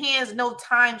straight hands, no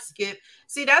time skip.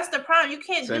 See, that's the problem. You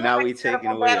can't do it. So now we taking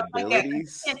away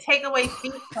abilities. You can't take away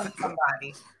feet from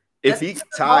somebody. If he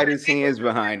tied his hands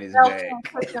behind his back.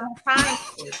 That's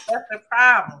the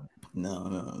problem.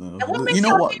 No. And what makes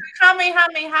you think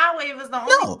Kamehameha Wave is the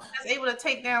only one that's able to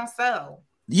take down Cell?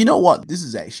 You know what? This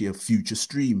is actually a future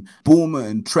stream. Boomer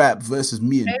and Trap versus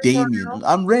me and Damien.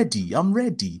 I'm ready.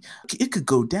 It could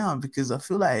go down because I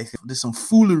feel like there's some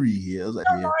foolery here.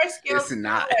 It's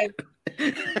not.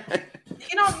 You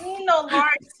don't need no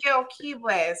large scale Ki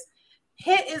Blast.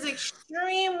 Hit is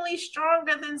extremely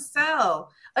stronger than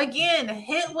Cell. Again,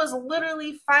 Hit was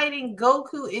literally fighting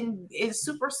Goku in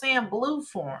Super Saiyan Blue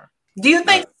form. Do you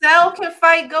think Cell can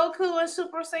fight Goku in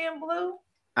Super Saiyan Blue?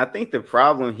 I think the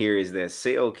problem here is that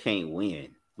Cell can't win.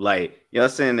 Like, y'all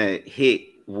saying that Hit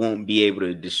won't be able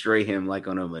to destroy him like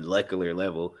on a molecular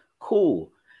level.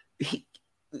 Cool.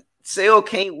 Cell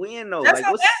can't win though. Like,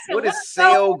 what is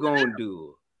Cell gonna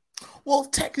do? Well,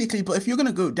 technically, but if you're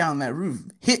gonna go down that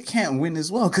route, Hit can't win as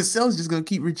well because Cell's just gonna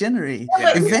keep regenerating.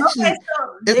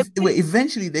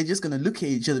 Eventually, they're just gonna look at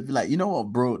each other and be like, you know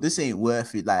what, bro, this ain't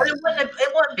worth it. Like, it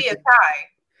wouldn't be a tie.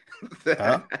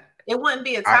 Huh? It wouldn't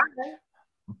be a tie.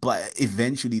 But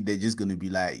eventually, they're just gonna be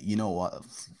like, you know what?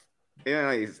 It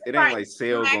ain't like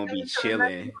Cell gonna be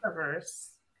chilling.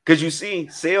 Because you see,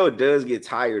 Cell does get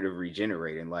tired of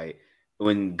regenerating. Like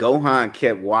when Gohan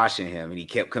kept washing him and he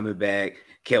kept coming back,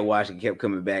 kept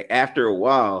coming back. After a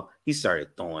while, he started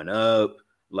throwing up.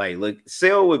 Like, look,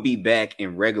 Cell would be back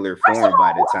in regular form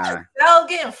by the time. Cell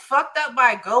getting fucked up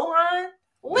by Gohan?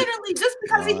 Literally, just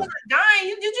because he was dying,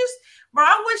 you just, bro.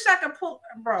 I wish I could pull,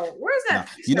 bro. Where's that?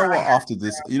 You know what? After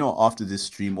this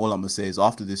stream, all I'm gonna say is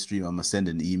after this stream, I'm gonna send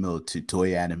an email to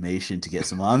Toei Animation to get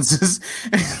some answers.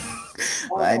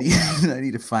 I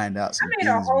need to find out some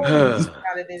things.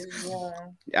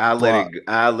 I'll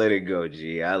let it go,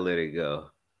 G. I'll let it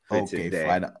go. Okay,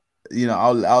 fine.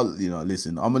 I'll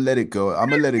listen. I'm gonna let it go.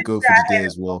 I'm gonna let it go for today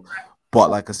as well. But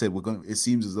like I said, we're going. It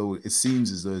seems as though it's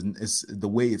the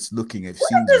way it's looking. It Look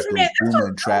seems at as this though man. Boomer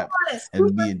and Trap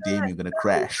and me and Damien are gonna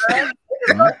crash. Hmm?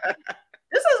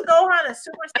 This is Gohan and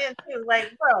Super Saiyan 2.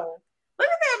 Like, bro, look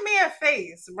at that man's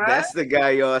face, bro. That's the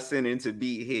guy y'all sending to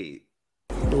beat Hit.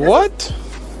 What?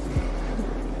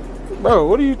 Bro,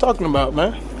 what are you talking about,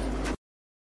 man?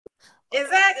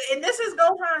 Exactly. And this is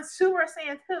Gohan Super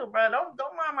Saiyan 2, bro.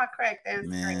 Don't mind my crack there.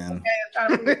 Man.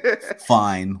 Okay,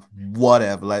 Fine,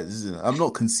 whatever. Like, I'm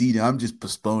not conceding. I'm just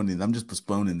postponing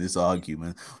this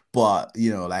argument. But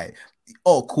like,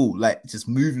 oh, cool. Like, just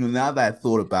moving on. Now that I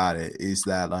thought about it, is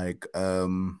that like,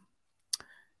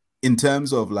 in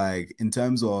terms of non-canon,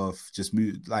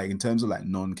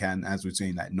 as we're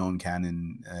saying, like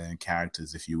non-canon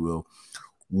characters, if you will,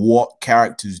 what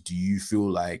characters do you feel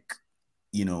like,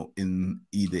 in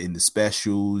either in the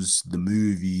specials, the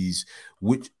movies,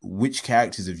 which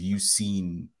characters have you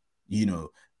seen,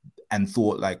 and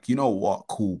thought like, what,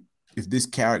 cool, if this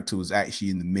character was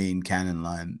actually in the main canon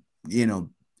line,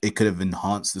 it could have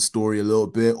enhanced the story a little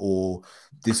bit, or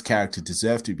this character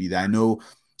deserved to be there. I know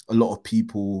a lot of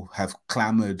people have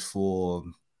clamored for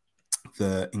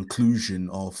the inclusion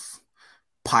of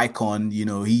PyCon.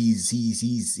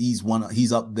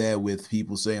 He's up there with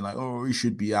people saying like, oh, he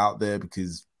should be out there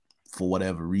because for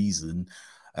whatever reason.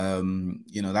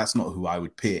 That's not who I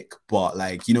would pick, but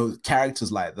like,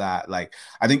 characters like that, like,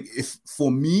 I think if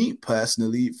for me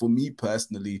personally,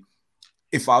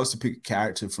 if I was to pick a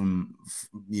character from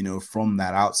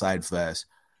that outside verse,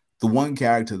 the one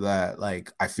character that,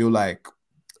 like, I feel like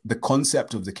the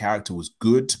concept of the character was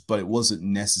good, but it wasn't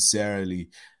necessarily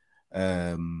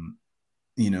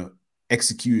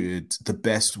executed the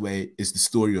best way, is the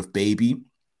story of Baby.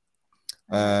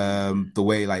 The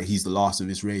way, like, he's the last of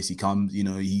his race, he comes,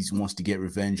 he wants to get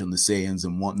revenge on the Saiyans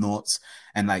and whatnot,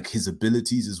 and like his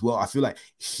abilities as well. I feel like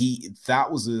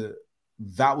that was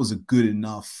a good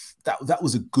enough, that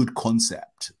was a good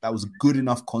concept. That was a good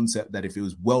enough concept that if it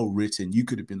was well written, you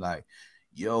could have been like,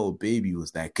 yo, Baby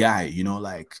was that guy,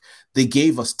 like they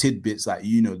gave us tidbits that,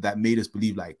 that made us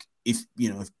believe, like, if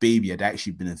Baby had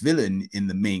actually been a villain in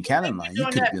the main canon line, you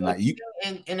could have been like,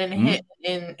 and then hit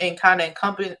and kind of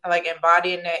encompass, like,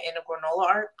 embodying that in the Granola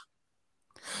arc.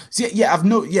 So,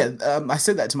 I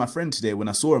said that to my friend today when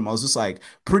I saw him. I was just like,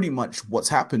 pretty much what's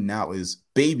happened now is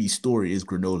Baby's story is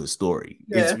Granola's story.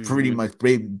 Yeah. It's pretty much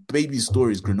Baby's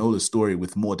story is Granola's story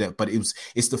with more depth. But it's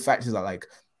the fact is that, like,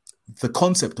 the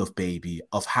concept of Baby,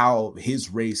 of how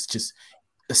his race, just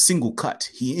a single cut,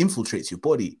 he infiltrates your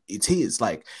body, it's his,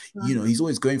 like, he's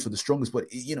always going for the strongest, but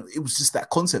it was just that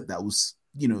concept that was,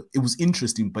 it was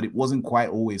interesting, but it wasn't quite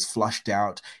always flushed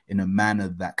out in a manner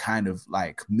that kind of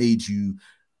like made you,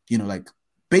 like,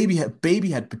 Baby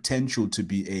had potential to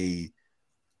be a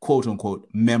quote unquote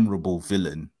memorable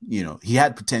villain. He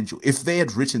had potential if they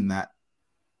had written that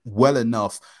well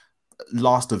enough.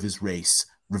 Last of his race,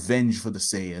 revenge for the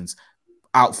Saiyans,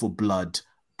 out for blood,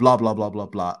 blah blah blah blah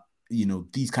blah,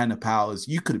 these kind of powers,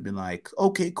 you could have been like,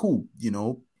 okay, cool,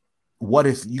 what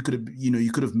if you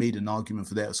could have made an argument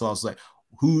for that. So I was like,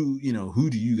 who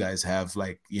do you guys have,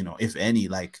 like, if any,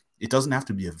 like, it doesn't have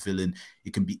to be a villain,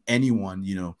 it can be anyone,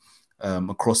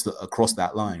 across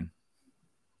that line.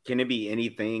 Can it be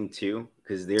anything too?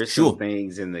 Because there's some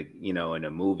things in the in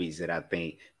the movies that I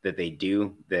think that they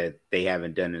do that they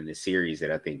haven't done in the series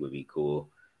that I think would be cool.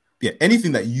 Yeah,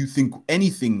 anything that you think,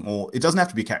 or it doesn't have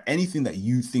to be a character, anything that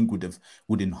you think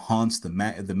would enhance the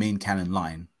main canon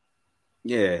line.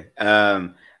 Yeah,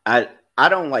 I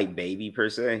don't like Baby per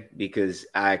se, because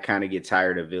I kind of get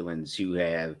tired of villains who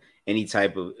have any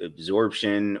type of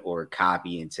absorption or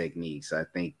copying techniques. I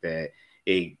think that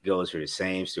it goes for the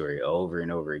same story over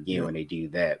and over again when they do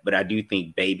that. But I do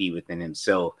think Baby within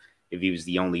himself, if he was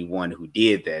the only one who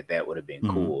did that, that would have been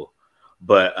cool.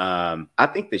 But I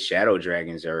think the Shadow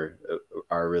Dragons are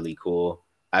really cool.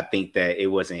 I think that it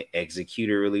wasn't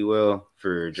executed really well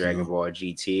for Dragon Ball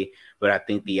GT, but I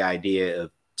think the idea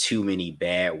of too many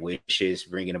bad wishes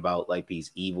bringing about like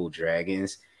these evil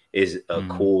dragons is a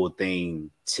cool thing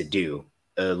to do,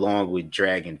 along with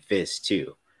Dragon Fist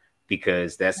too,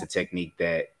 because that's a technique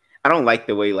that I don't like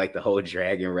the way like the whole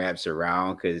dragon wraps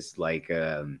around, because like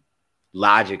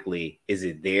logically, is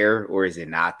it there or is it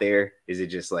not there? Is it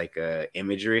just like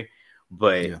imagery?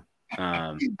 But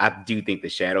I do think the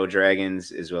Shadow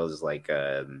Dragons, as well as like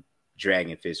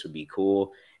Dragon Fist, would be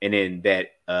cool. And then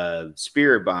that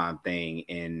Spirit Bomb thing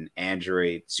in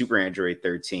Super Android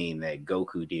 13 that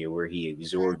Goku did, where he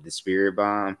absorbed the Spirit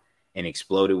Bomb and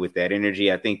exploded with that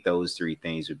energy. I think those three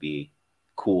things would be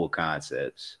cool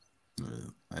concepts.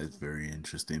 That's very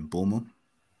interesting. Bulma?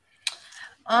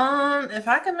 If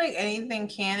I could make anything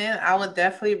canon, I would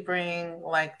definitely bring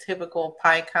like typical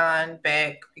Pycon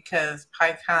back because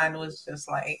Pycon was just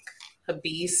like a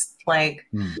beast. Like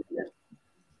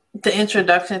the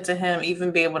introduction to him,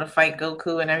 even be able to fight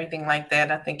Goku and everything like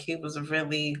that. I think he was a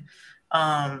really,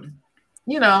 a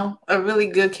really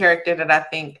good character that I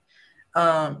think,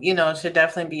 should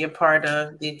definitely be a part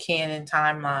of the canon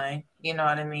timeline. You know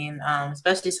what I mean?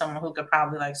 Especially someone who could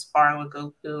probably like spar with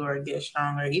Goku or get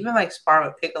stronger, even like spar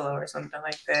with Piccolo or something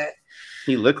like that.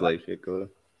 He looked like Piccolo.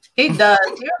 He does.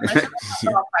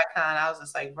 I was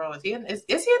just like, bro, is he a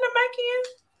Namekian?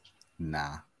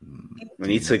 Nah. When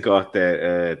he took off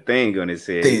that thing on his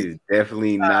head, he was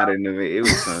definitely not in the. It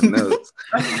was something else.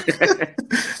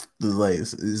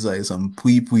 It's like some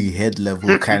pui head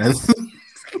level kind of thing.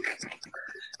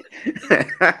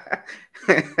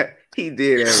 He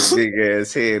did have a big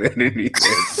ass head underneath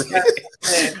that.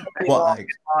 Well, like,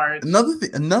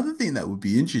 another thing that would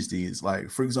be interesting is like,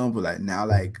 for example, like now,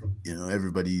 like, you know,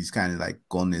 everybody's kind of like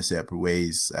gone their separate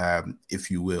ways,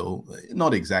 if you will,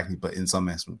 not exactly, but in some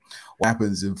aspect. What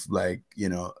happens if, like, you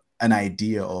know, an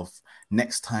idea of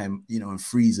next time, you know, in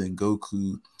Frieza and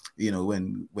Goku, you know,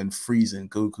 when Frieza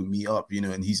and Goku meet up, you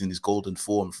know, and he's in his golden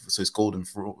form, so it's golden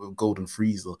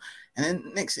Frieza,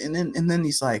 and then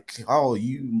he's like, oh,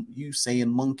 you saying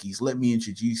monkeys, let me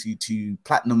introduce you to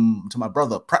my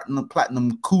brother,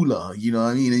 platinum Cooler, you know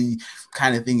what I mean, and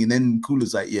kind of thing, and then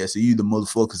Cooler's like, yeah, so you the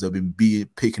motherfuckers have been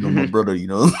picking on my brother, you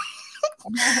know.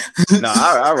 No,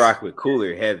 I rock with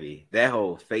Cooler heavy. That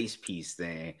whole face piece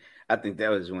thing, I think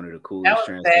that was one of the coolest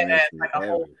transformations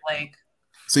ever.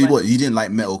 So you didn't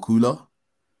like Metal Cooler?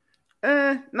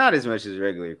 Not as much as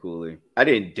regular Cooler. I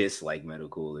didn't dislike Metal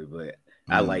Cooler, but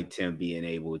I liked him being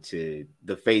able to.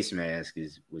 The face mask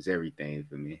was everything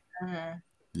for me.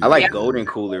 Mm-hmm. I like Golden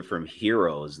Cooler from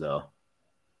Heroes though.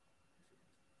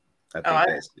 I think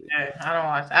that's good. I don't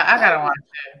watch. I gotta watch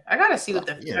it. I gotta see what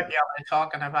the fuck y'all are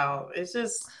talking about. It's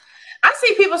just I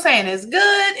see people saying it's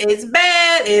good, it's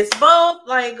bad, it's both.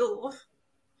 Like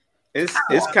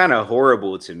it's kind of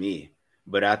horrible to me.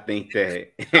 But I think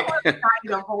that kind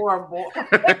of horrible.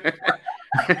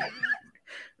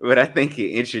 But I think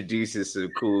it introduces some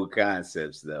cool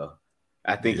concepts, though.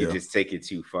 I think you just take it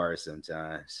too far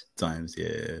sometimes.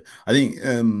 Yeah. I think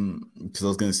because I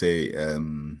was gonna say I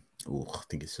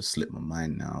think it's just slipped my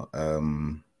mind now. I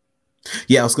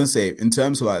was gonna say in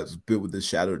terms of like built with the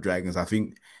Shadow Dragons, I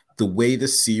think the way the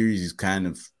series is kind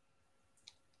of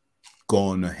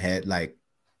gone ahead, like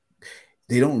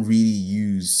they don't really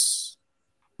use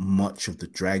much of the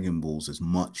Dragon Balls as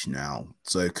much now,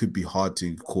 so it could be hard to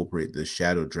incorporate the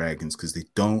Shadow Dragons because they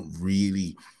don't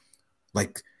really,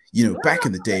 like, you know, back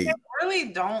in the day, they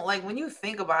really don't, like, when you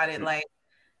think about it, like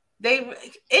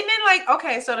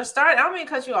okay, so to start, I don't mean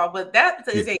to cut you off, but that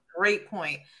is a great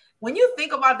point. When you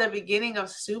think about the beginning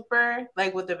of Super,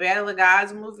 like with the Battle of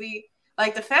Gods movie,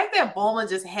 like the fact that Bulma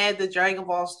just had the Dragon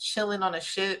Balls chilling on a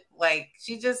ship, like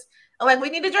she just like,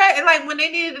 we need a dragon. Like when they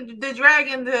needed the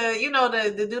dragon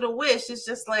to do the wish, it's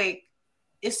just like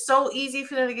it's so easy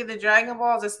for them to get the Dragon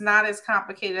Balls. It's not as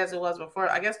complicated as it was before.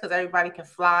 I guess because everybody can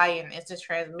fly and instant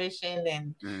transmission,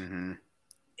 and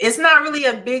it's not really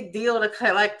a big deal to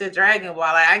collect the Dragon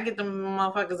Ball. Like I get them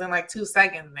motherfuckers in like 2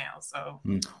 seconds now. So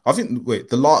I think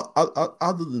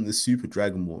other than the Super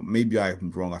Dragon Ball, maybe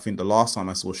I'm wrong. I think the last time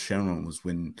I saw Shenron was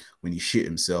when he shit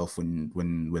himself when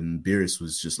Beerus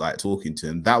was just like talking to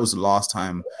him. That was the last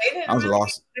time.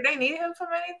 Did they need him from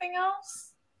anything else?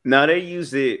 No, they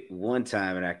used it one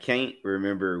time, and I can't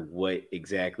remember what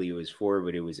exactly it was for,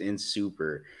 but it was in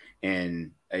Super,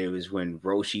 and it was when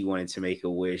Roshi wanted to make a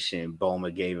wish, and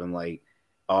Bulma gave him like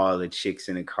all the chicks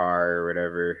in the car or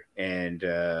whatever. And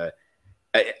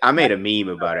I made a meme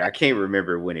about it. I can't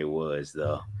remember when it was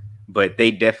though, but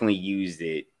they definitely used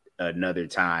it another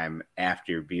time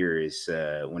after Beerus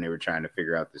when they were trying to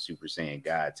figure out the Super Saiyan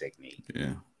God technique.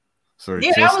 Yeah.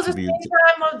 That was the same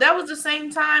time. That was the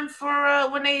same time for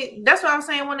when they. That's what I'm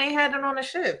saying, when they had it on the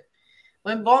ship.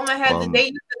 When Bulma had they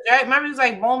used the dragon. Remember, it was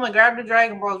like Bulma, grab the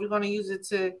Dragon Balls. We're going to use it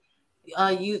to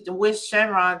wish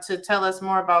Shenron to tell us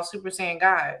more about Super Saiyan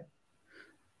God.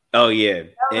 Oh yeah,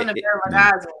 that was in the Battle of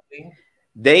Gods movie.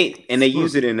 They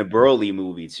use it in the Broly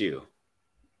movie too.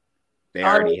 They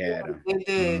already had them. They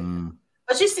did.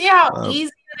 But you see how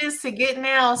easy it is to get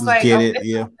now. It's like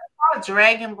it's called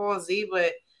Dragon Ball Z,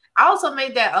 but I also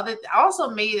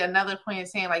made another point in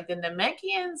saying like the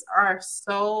Namekians are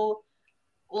so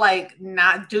like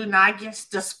do not get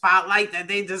the spotlight that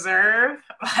they deserve.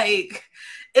 Like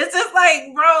it's just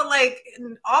like, bro, like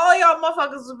all y'all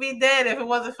motherfuckers would be dead if it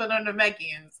wasn't for the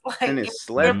Namekians. Like and it's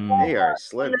slept. They are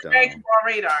slept on. Dragon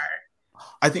Ball radar.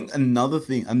 I think another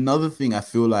thing I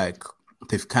feel like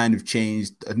they've kind of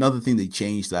changed. Another thing they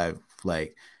changed that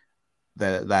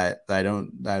that I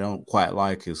don't quite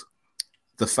like is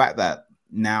the fact that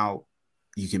now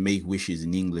you can make wishes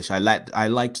in English. I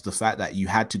liked the fact that you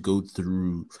had to go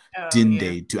through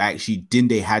Dinde to actually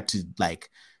Dinde had to like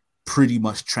pretty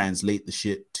much translate the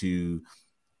shit to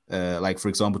like for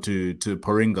example to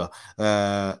Paringa,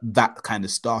 that kind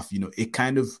of stuff. You know, it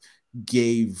kind of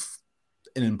gave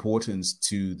an importance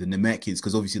to the Namekians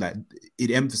because obviously like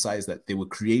it emphasized that they were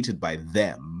created by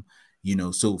them. You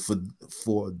know, so for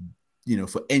you know,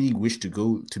 for any wish to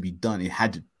be done, it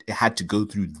had to go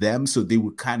through them. So they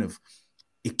were kind of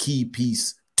a key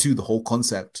piece to the whole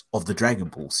concept of the Dragon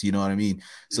Balls. You know what I mean?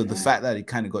 So the fact that it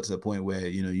kind of got to the point where,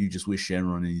 you know, you just wish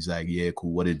Shenron and he's like, yeah,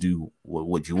 cool, what it do?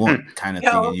 What you want? Kind of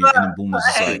thing. And then Boom was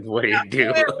just like, what do you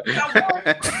do?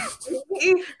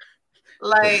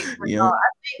 Like, you know, I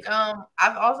think I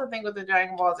also think with the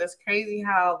Dragon Balls, it's crazy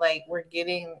how like we're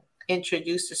getting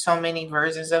introduced to so many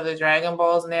versions of the Dragon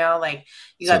Balls now. Like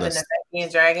you got the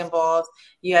Namekian Dragon Balls,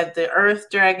 you have the Earth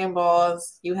Dragon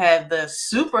Balls, you have the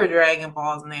Super Dragon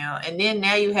Balls now, and then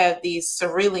now you have these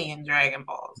Cerulean Dragon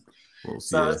Balls.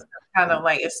 So it's kind of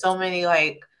like it's so many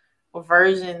like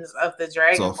versions of the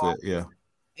Dragon Ball.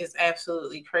 It's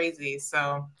absolutely crazy.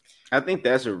 So I think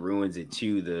that's what ruins it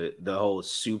too. The whole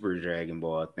Super Dragon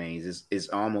Ball things. It's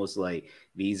almost like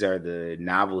these are the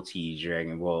novelty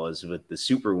Dragon Balls, but the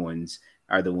super ones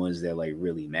are the ones that like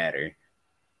really matter.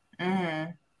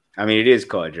 Mm-hmm. I mean, it is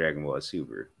called Dragon Ball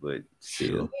Super, but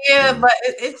still. Yeah, but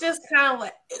it's just kind of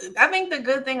like I think the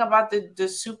good thing about the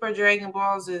Super Dragon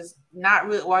Balls is not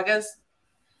really. Well, I guess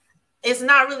it's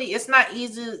not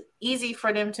easy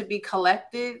for them to be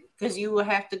collected because you will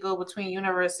have to go between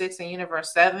Universe 6 and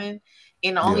Universe 7,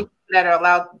 and the only people that are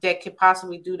allowed that could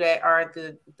possibly do that are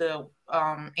the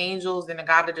angels and the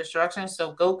God of Destruction.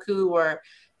 So Goku or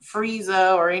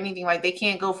Frieza or anything like they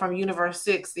can't go from Universe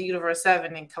 6 to Universe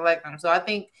 7 and collect them. So I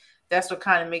think that's what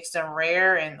kind of makes them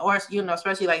rare, and or you know,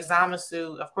 especially like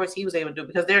Zamasu. Of course, he was able to do it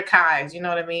because they're Kais. You know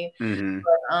what I mean? Mm-hmm.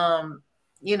 But,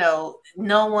 you know,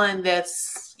 no one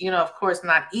that's, you know, of course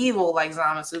not evil like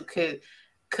Zamasu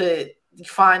could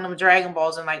find them Dragon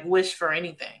Balls and like wish for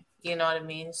anything. You know what I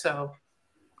mean? So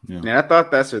and I thought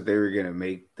that's what they were gonna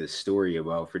make the story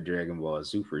about for Dragon Ball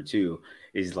Super too,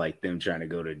 is like them trying to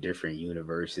go to different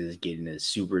universes, getting the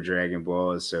Super Dragon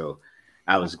Balls. So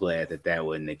I was glad that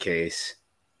wasn't the case.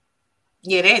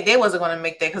 Yeah, they wasn't going to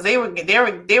make that because they were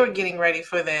getting ready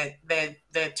for that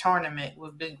tournament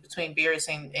between Beerus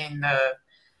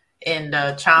and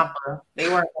Champa. They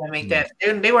weren't going to make that.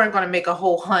 They weren't going to make a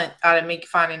whole hunt out of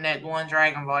finding that one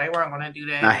Dragon Ball. They weren't going to do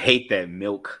that. I hate that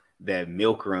milk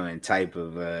run type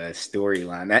of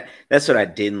storyline. That's what I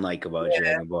didn't like about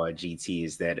Dragon Ball GT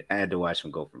is that I had to watch them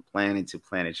go from planet to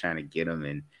planet trying to get them,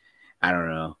 and I don't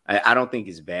know. I don't think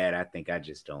it's bad. I think I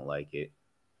just don't like it.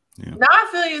 Yeah. No, I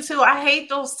feel you too. I hate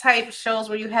those type of shows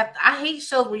where I hate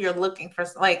shows where you're looking for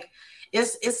like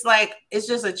it's like it's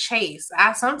just a chase.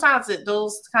 Sometimes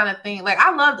those kind of things. Like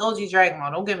I loved OG Dragon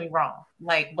Ball. Don't get me wrong.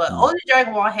 Like, but OG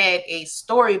Dragon Ball had a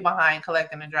story behind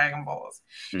collecting the Dragon Balls.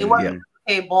 It wasn't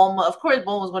Bulma. Of course,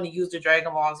 Bulma was going to use the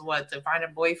Dragon Balls to find a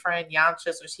boyfriend,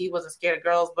 Yamcha, so she wasn't scared of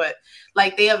girls. But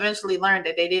like they eventually learned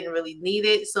that they didn't really need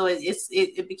it, so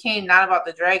it became not about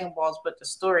the Dragon Balls but the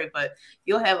story. But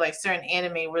you'll have like certain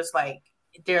anime where it's like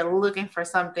they're looking for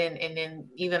something, and then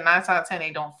either 9 times out of 10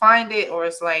 they don't find it, or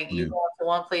it's like you go to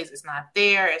one place it's not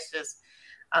there. It's just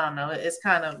I don't know. It's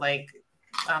kind of like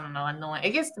I don't know, annoying.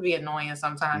 It gets to be annoying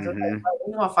sometimes. Mm-hmm. Like,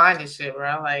 you gonna find this shit,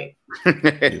 bro? Like,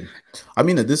 I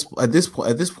mean, at this point,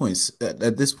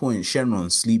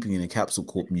 Shenron's sleeping in a Capsule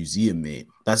Corp museum, mate.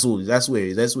 That's all. That's where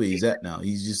he's at now.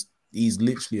 He's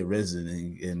literally a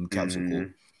resident in Capsule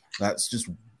Corp.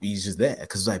 He's just there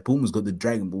because like Bulma's got the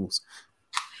Dragon Balls.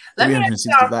 Let me ask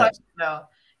you a question though.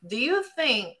 Do you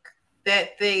think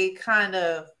that they kind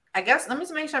of I guess let me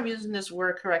make sure I'm using this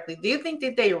word correctly. Do you think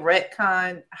that they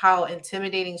retconned how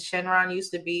intimidating Shenron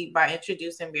used to be by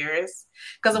introducing Beerus?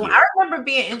 Because I remember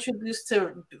being introduced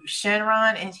to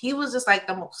Shenron, and he was just like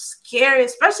the most scary,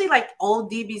 especially like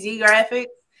old DBZ graphics.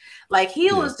 Like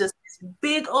he was just this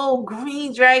big old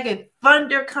green dragon,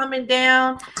 thunder coming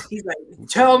down. He's like,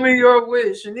 "Tell me your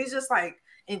wish," and he's just like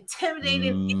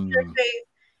intimidating in your face,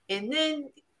 and then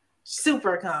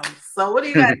Super comes. So what do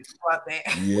you guys think about that?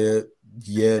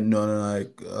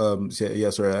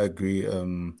 Sorry, I agree.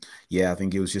 I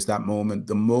think it was just that moment.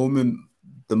 The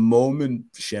moment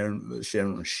Sharon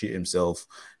shit himself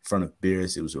in front of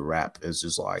Beerus, it was a wrap. It was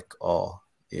just like, oh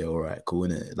yeah, all right, cool,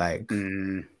 innit? Like,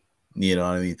 you know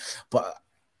what I mean? But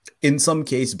in some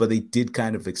cases, but they did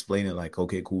kind of explain it like,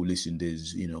 okay, cool, listen,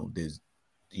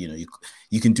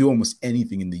 you can do almost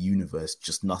anything in the universe,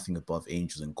 just nothing above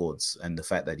angels and gods. And the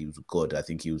fact that he was a god, I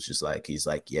think he was just like, he's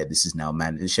like, yeah, this is now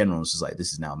Shenron was just like,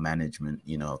 this is now management,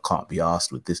 can't be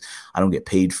asked with this. I don't get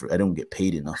paid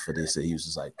enough for this. And he was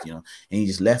just like, and he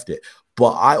just left it.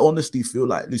 But I honestly feel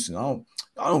like, listen, I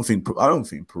don't think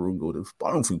Purunga would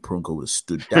have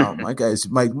stood down. My guy's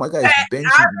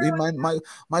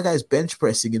bench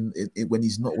pressing in when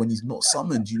he's not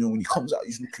summoned. When he comes out,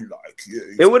 he's looking like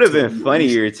it would have been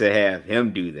funnier to have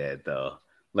him do that though.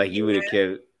 Like you would have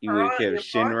kept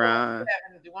Shenron.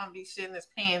 You want to be shitting his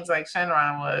pants like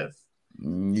Shenron was.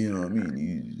 You know what I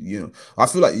mean? I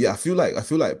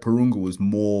feel like Purunga was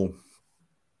more.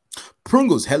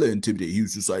 Prungo's hella intimidating. He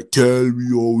was just like, tell me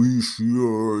your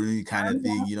issue, kind of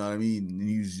thing, you know what I mean? And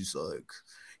he was just like,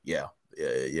 yeah.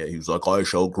 He was like, I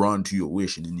shall grant to your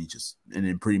wish, and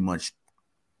then pretty much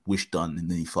wish done, and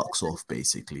then he fucks off,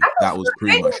 basically. That was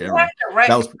pretty much it. I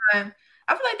feel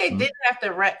like they didn't have to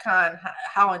retcon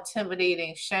how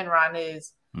intimidating Shenron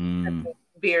is.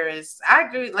 Beerus. I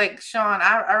agree, like Sean,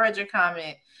 I read your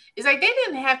comment. It's like they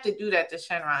didn't have to do that to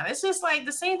Shenron. It's just like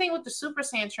the same thing with the Super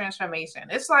Saiyan transformation.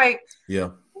 It's like,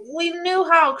 we knew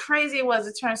how crazy it was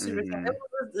to turn Super Saiyan. It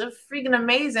was freaking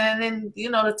amazing. And then,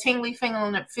 the tingly feeling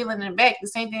in the back, the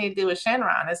same thing they do with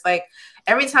Shenron. It's like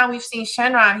every time we've seen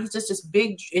Shenron, he's just this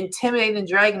big, intimidating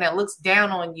dragon that looks down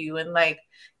on you and like,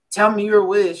 tell me your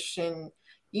wish. And,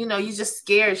 you just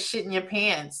scared shit in your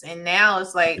pants. And now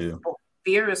it's like,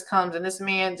 Beerus comes and this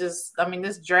man this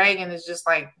dragon is just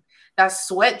like, got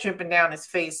sweat dripping down his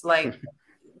face, like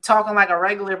talking like a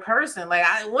regular person. Like,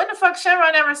 when the fuck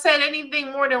Shenron ever said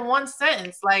anything more than one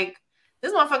sentence? Like,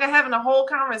 this motherfucker having a whole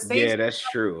conversation. Yeah, that's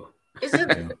true. It's just,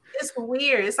 it's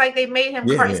weird. It's like they made him.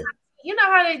 You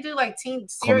know how they do like teen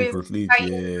serious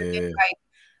Titans,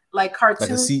 like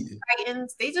cartoon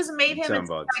Titans. They just made him. Talking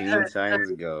about Teen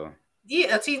Titans Go.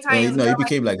 Yeah, Teen Titans. He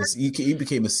became he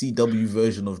became a CW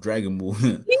version of Dragon Ball.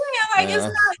 It's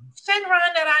not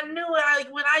Shenron that I knew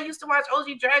when I used to watch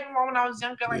OG Dragon Ball when I was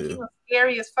younger. Like he was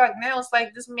scary as fuck. Now it's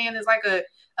like this man is like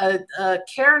a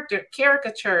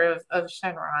caricature of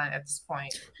Shenron at this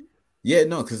point. Yeah,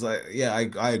 no, because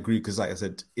I agree. Because like I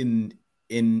said, in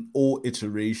all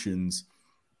iterations,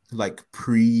 like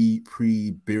pre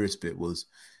Beerus bit was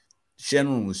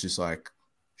Shenron was just like,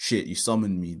 shit, you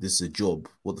summoned me. This is a job.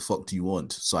 What the fuck do you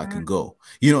want? So I can go.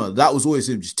 That was always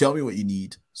him. Just tell me what you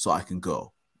need so I can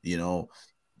go.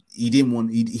 He didn't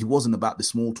want. He wasn't about the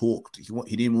small talk.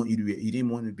 He didn't want you to. He didn't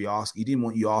want to be asked. He didn't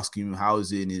want you asking him how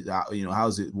is it.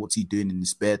 How's it? What's he doing in his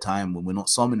spare time when we're not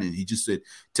summoning? He just said,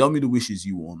 "Tell me the wishes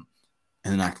you want,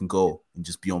 and then I can go and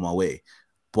just be on my way."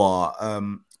 But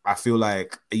I feel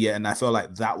like and I felt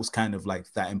like that was kind of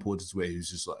like that importance where he was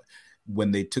just like,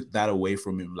 when they took that away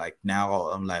from him, like now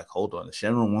I'm like, hold on,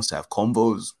 Shenron wants to have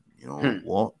combos.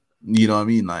 What? You know what I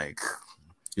mean? Like.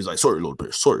 He's like, sorry, Lord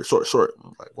Beerus. Sorry.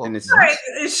 I'm like, well, is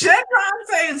Shenron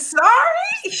saying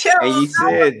sorry? And you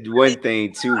said one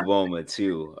thing too, Bulma,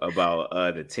 too, about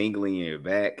the tingling in your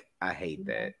back. I hate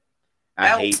that.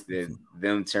 I hate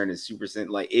them turning Super Saiyan.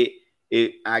 Like it.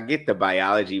 I get the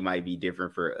biology might be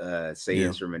different for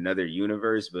Saiyans from another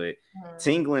universe, but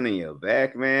tingling in your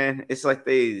back, man, it's like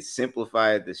they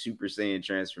simplified the Super Saiyan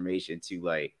transformation to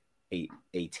like a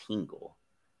tingle.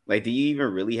 Like, do you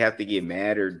even really have to get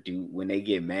mad, or when they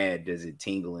get mad, does it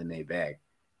tingle in their back?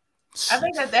 I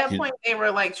think at that point they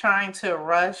were like trying to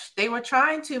rush. They were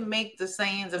trying to make the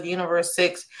Saiyans of Universe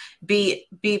 6 be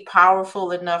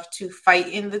powerful enough to fight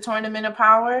in the Tournament of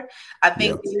Power. I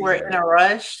think they were in a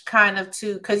rush kind of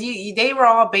because they were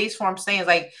all base form Saiyans.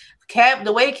 Like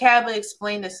the way Cabba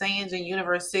explained the Saiyans in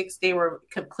Universe 6, they were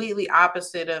completely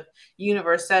opposite of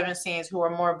Universe 7 Saiyans, who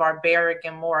were more barbaric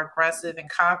and more aggressive and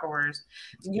conquerors.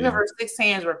 Universe 6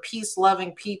 Saiyans were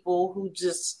peace-loving people who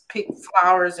just picked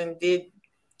flowers and did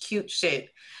cute shit.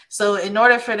 So in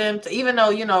order for them to, even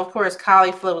though, of course,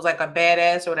 Caulifla was like a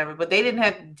badass or whatever, but they didn't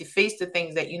have to face the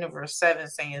things that Universe 7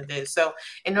 Saiyans did. So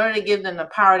in order to give them the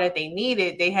power that they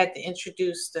needed, they had to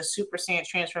introduce the Super Saiyan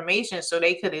transformation so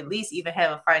they could at least even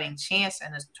have a fighting chance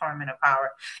in this Tournament of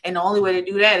Power. And the only way to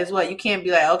do that is what? You can't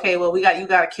be like, okay, well, you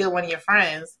got to kill one of your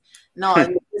friends. No,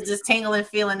 it's just tingling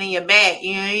feeling in your back.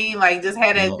 You know what I mean? Like just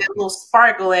had that little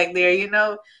sparkle back there, It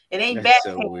ain't That's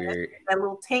back so weird. That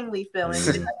little tingly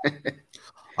feeling.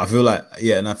 I feel like,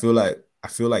 and I feel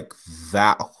like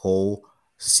that whole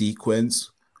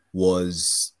sequence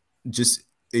was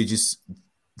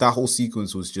that whole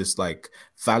sequence was just like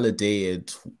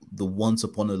validated the once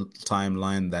upon a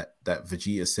timeline that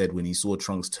Vegeta said when he saw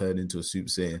Trunks turn into a Super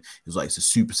Saiyan. He was like, it's a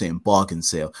Super Saiyan bargain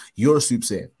sale. You're a Super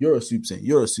Saiyan. You're a Super Saiyan.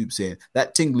 You're a Super Saiyan.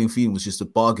 That tingling feeling was just a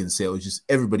bargain sale. It was just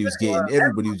everybody was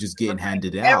just getting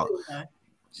handed it out.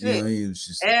 You know, it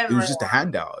was just a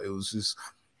handout. It was just,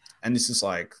 and it's just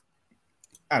like,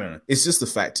 I don't know. It's just the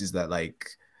fact is that, like,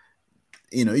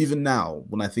 you know, even now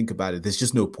when I think about it,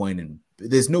 there's no point in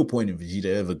Vegeta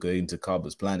ever going to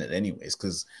Cabba's planet anyways,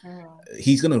 because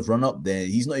he's gonna run up there.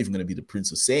 He's not even gonna be the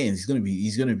Prince of Saiyans. He's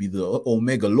gonna be the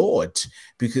Omega Lord,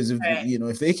 because if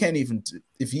they can't even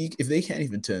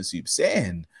turn Super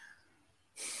Saiyan,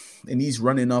 and he's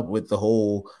running up with the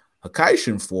whole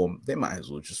Hakaishin form, they might as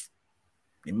well just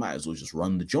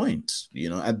run the joint. You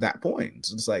know, at that point,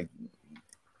 it's like,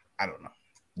 I don't know.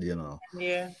 You know.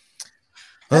 Yeah.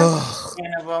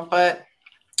 Understandable, but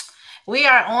we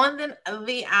are on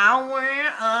the hour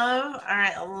of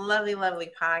our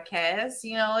lovely podcast.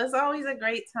 You know, it's always a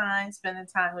great time spending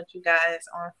time with you guys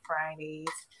on Fridays.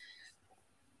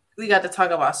 We got to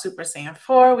talk about Super Saiyan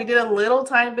 4. We did a little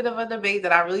tiny bit of a debate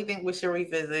that I really think we should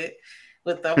revisit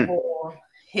with the whole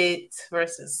Hit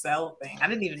versus Cell thing. I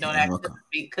didn't even know that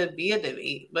could be a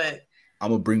debate, but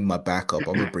I'm gonna bring my back up.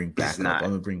 I'm gonna bring back up.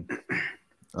 I'm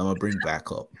gonna bring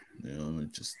back up. You know,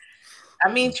 just.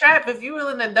 I mean, Trap, if you're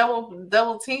willing to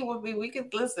double team with me, we can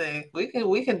listen. We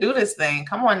can do this thing.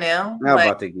 Come on now. I'm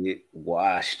about to get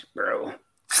washed, bro.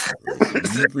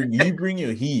 you bring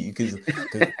your heat, because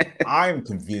I'm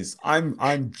convinced. I'm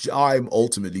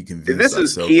ultimately convinced. If this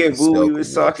was Key and Boo we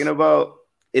was talking about,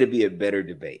 it'd be a better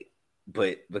debate.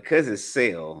 But because it's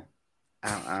Cell,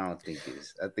 I don't think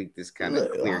it's. I think this kind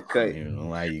of clear cut. You know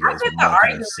why you guys I get the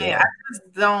argument. I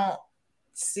just don't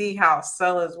see how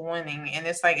Cell is winning, and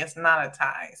it's like it's not a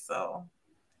tie. So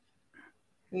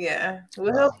yeah,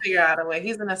 he'll figure out a way.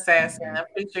 He's an assassin. I'm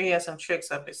pretty sure he has some tricks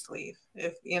up his sleeve,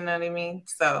 if you know what I mean.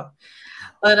 So,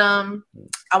 but I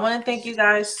want to thank you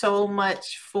guys so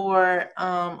much for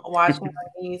watching the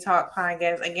Geenie Talk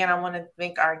podcast. Again, I want to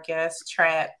thank our guest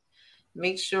Trap.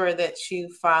 Make sure that you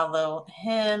follow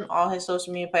him, all his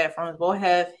social media platforms. We'll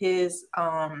have his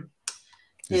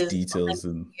details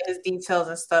and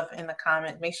stuff in the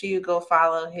comments. Make sure you go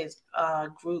follow his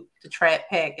group. The Trap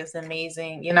Pack is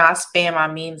amazing. You know, I spam my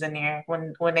memes in there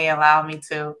when they allow me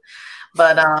to,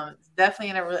 but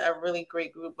definitely in a really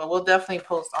great group. But we'll definitely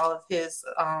post all of his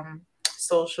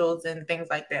socials and things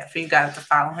like that for you guys to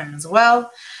follow him as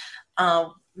well.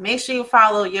 Make sure you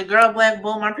follow your girl Black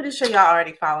Boom. I'm pretty sure y'all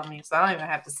already follow me, so I don't even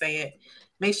have to say it.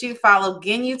 Make sure you follow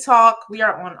Ginyu Talk. We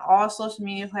are on all social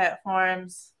media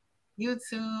platforms.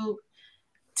 YouTube,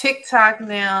 TikTok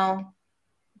now.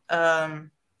 I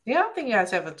don't think you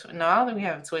guys have I don't think we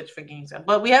have a Twitch for Ginyu Talk,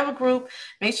 but we have a group.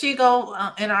 Make sure you go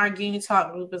in our Ginyu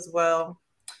Talk group as well.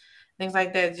 Things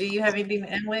like that. Do you have anything to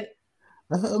end with?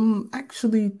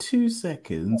 Actually, 2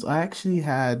 seconds. I actually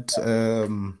had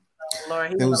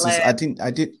Lord, there was this, I didn't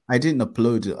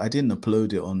upload it. I didn't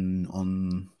upload it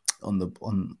on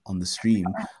the stream.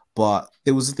 But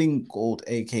there was a thing called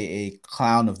AKA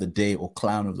Clown of the Day or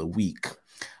Clown of the Week.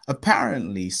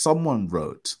 Apparently, someone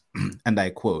wrote, and I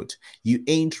quote, "You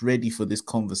ain't ready for this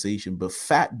conversation, but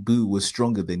Fat Boo was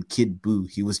stronger than Kid Boo.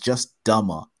 He was just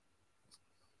dumber."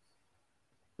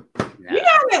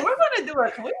 We're gonna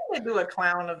do a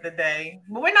Clown of the Day,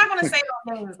 but we're not gonna say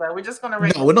no names. Though we're just gonna.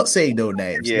 No, we're not saying no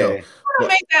names. Yeah. No. We're gonna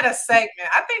make that a segment.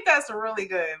 I think that's really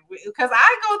good because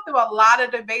I go through a lot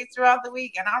of debates throughout the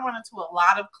week, and I run into a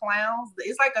lot of clowns.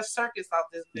 It's like a circus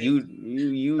out this bitch.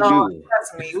 You so, do.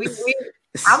 Trust me.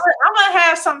 I'm gonna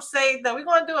have some say that we're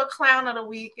gonna do a Clown of the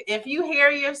Week. If you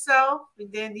hear yourself,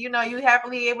 then you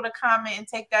happily able to comment and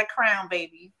take that crown,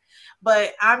 baby.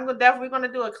 But I'm definitely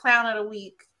gonna do a Clown of the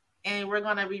Week. And we're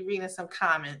gonna be reading some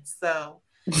comments. So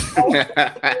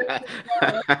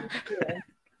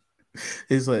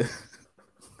it's like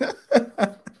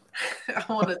I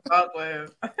want to talk with him.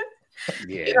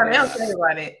 Yeah, I'll tell you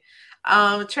about it.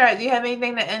 Trey, do you have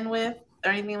anything to end with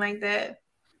or anything like that?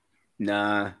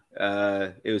 Nah,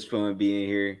 it was fun being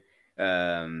here.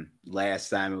 Last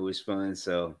time it was fun,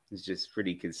 so it's just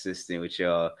pretty consistent with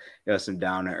y'all. Y'all some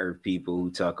down to earth people who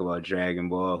talk about Dragon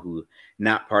Ball, who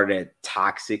not part of that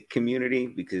toxic community,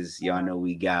 because y'all know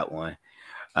we got one.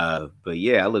 But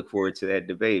yeah, I look forward to that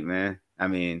debate, man. I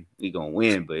mean, we gonna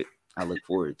win, but I look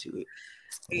forward to it.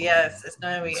 Yes, it's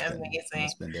gonna be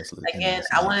amazing. Again,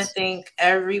 I want to thank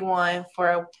everyone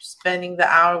for spending the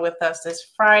hour with us this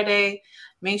Friday.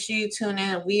 Make sure you tune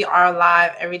in. We are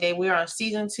live every day. We are on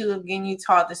season 2 of Ginyu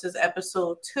Talk. This is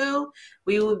episode 2.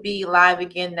 We will be live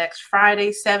again next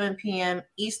Friday, 7 p.m.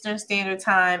 Eastern Standard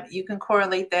Time. You can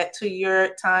correlate that to your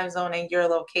time zone and your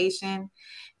location.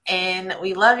 And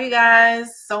we love you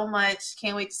guys so much.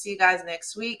 Can't wait to see you guys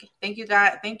next week. Thank you,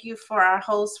 guys. Thank you for our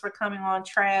hosts for coming on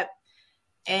Trap.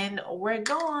 And we're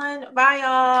gone. Bye,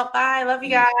 y'all. Bye. Love you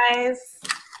guys.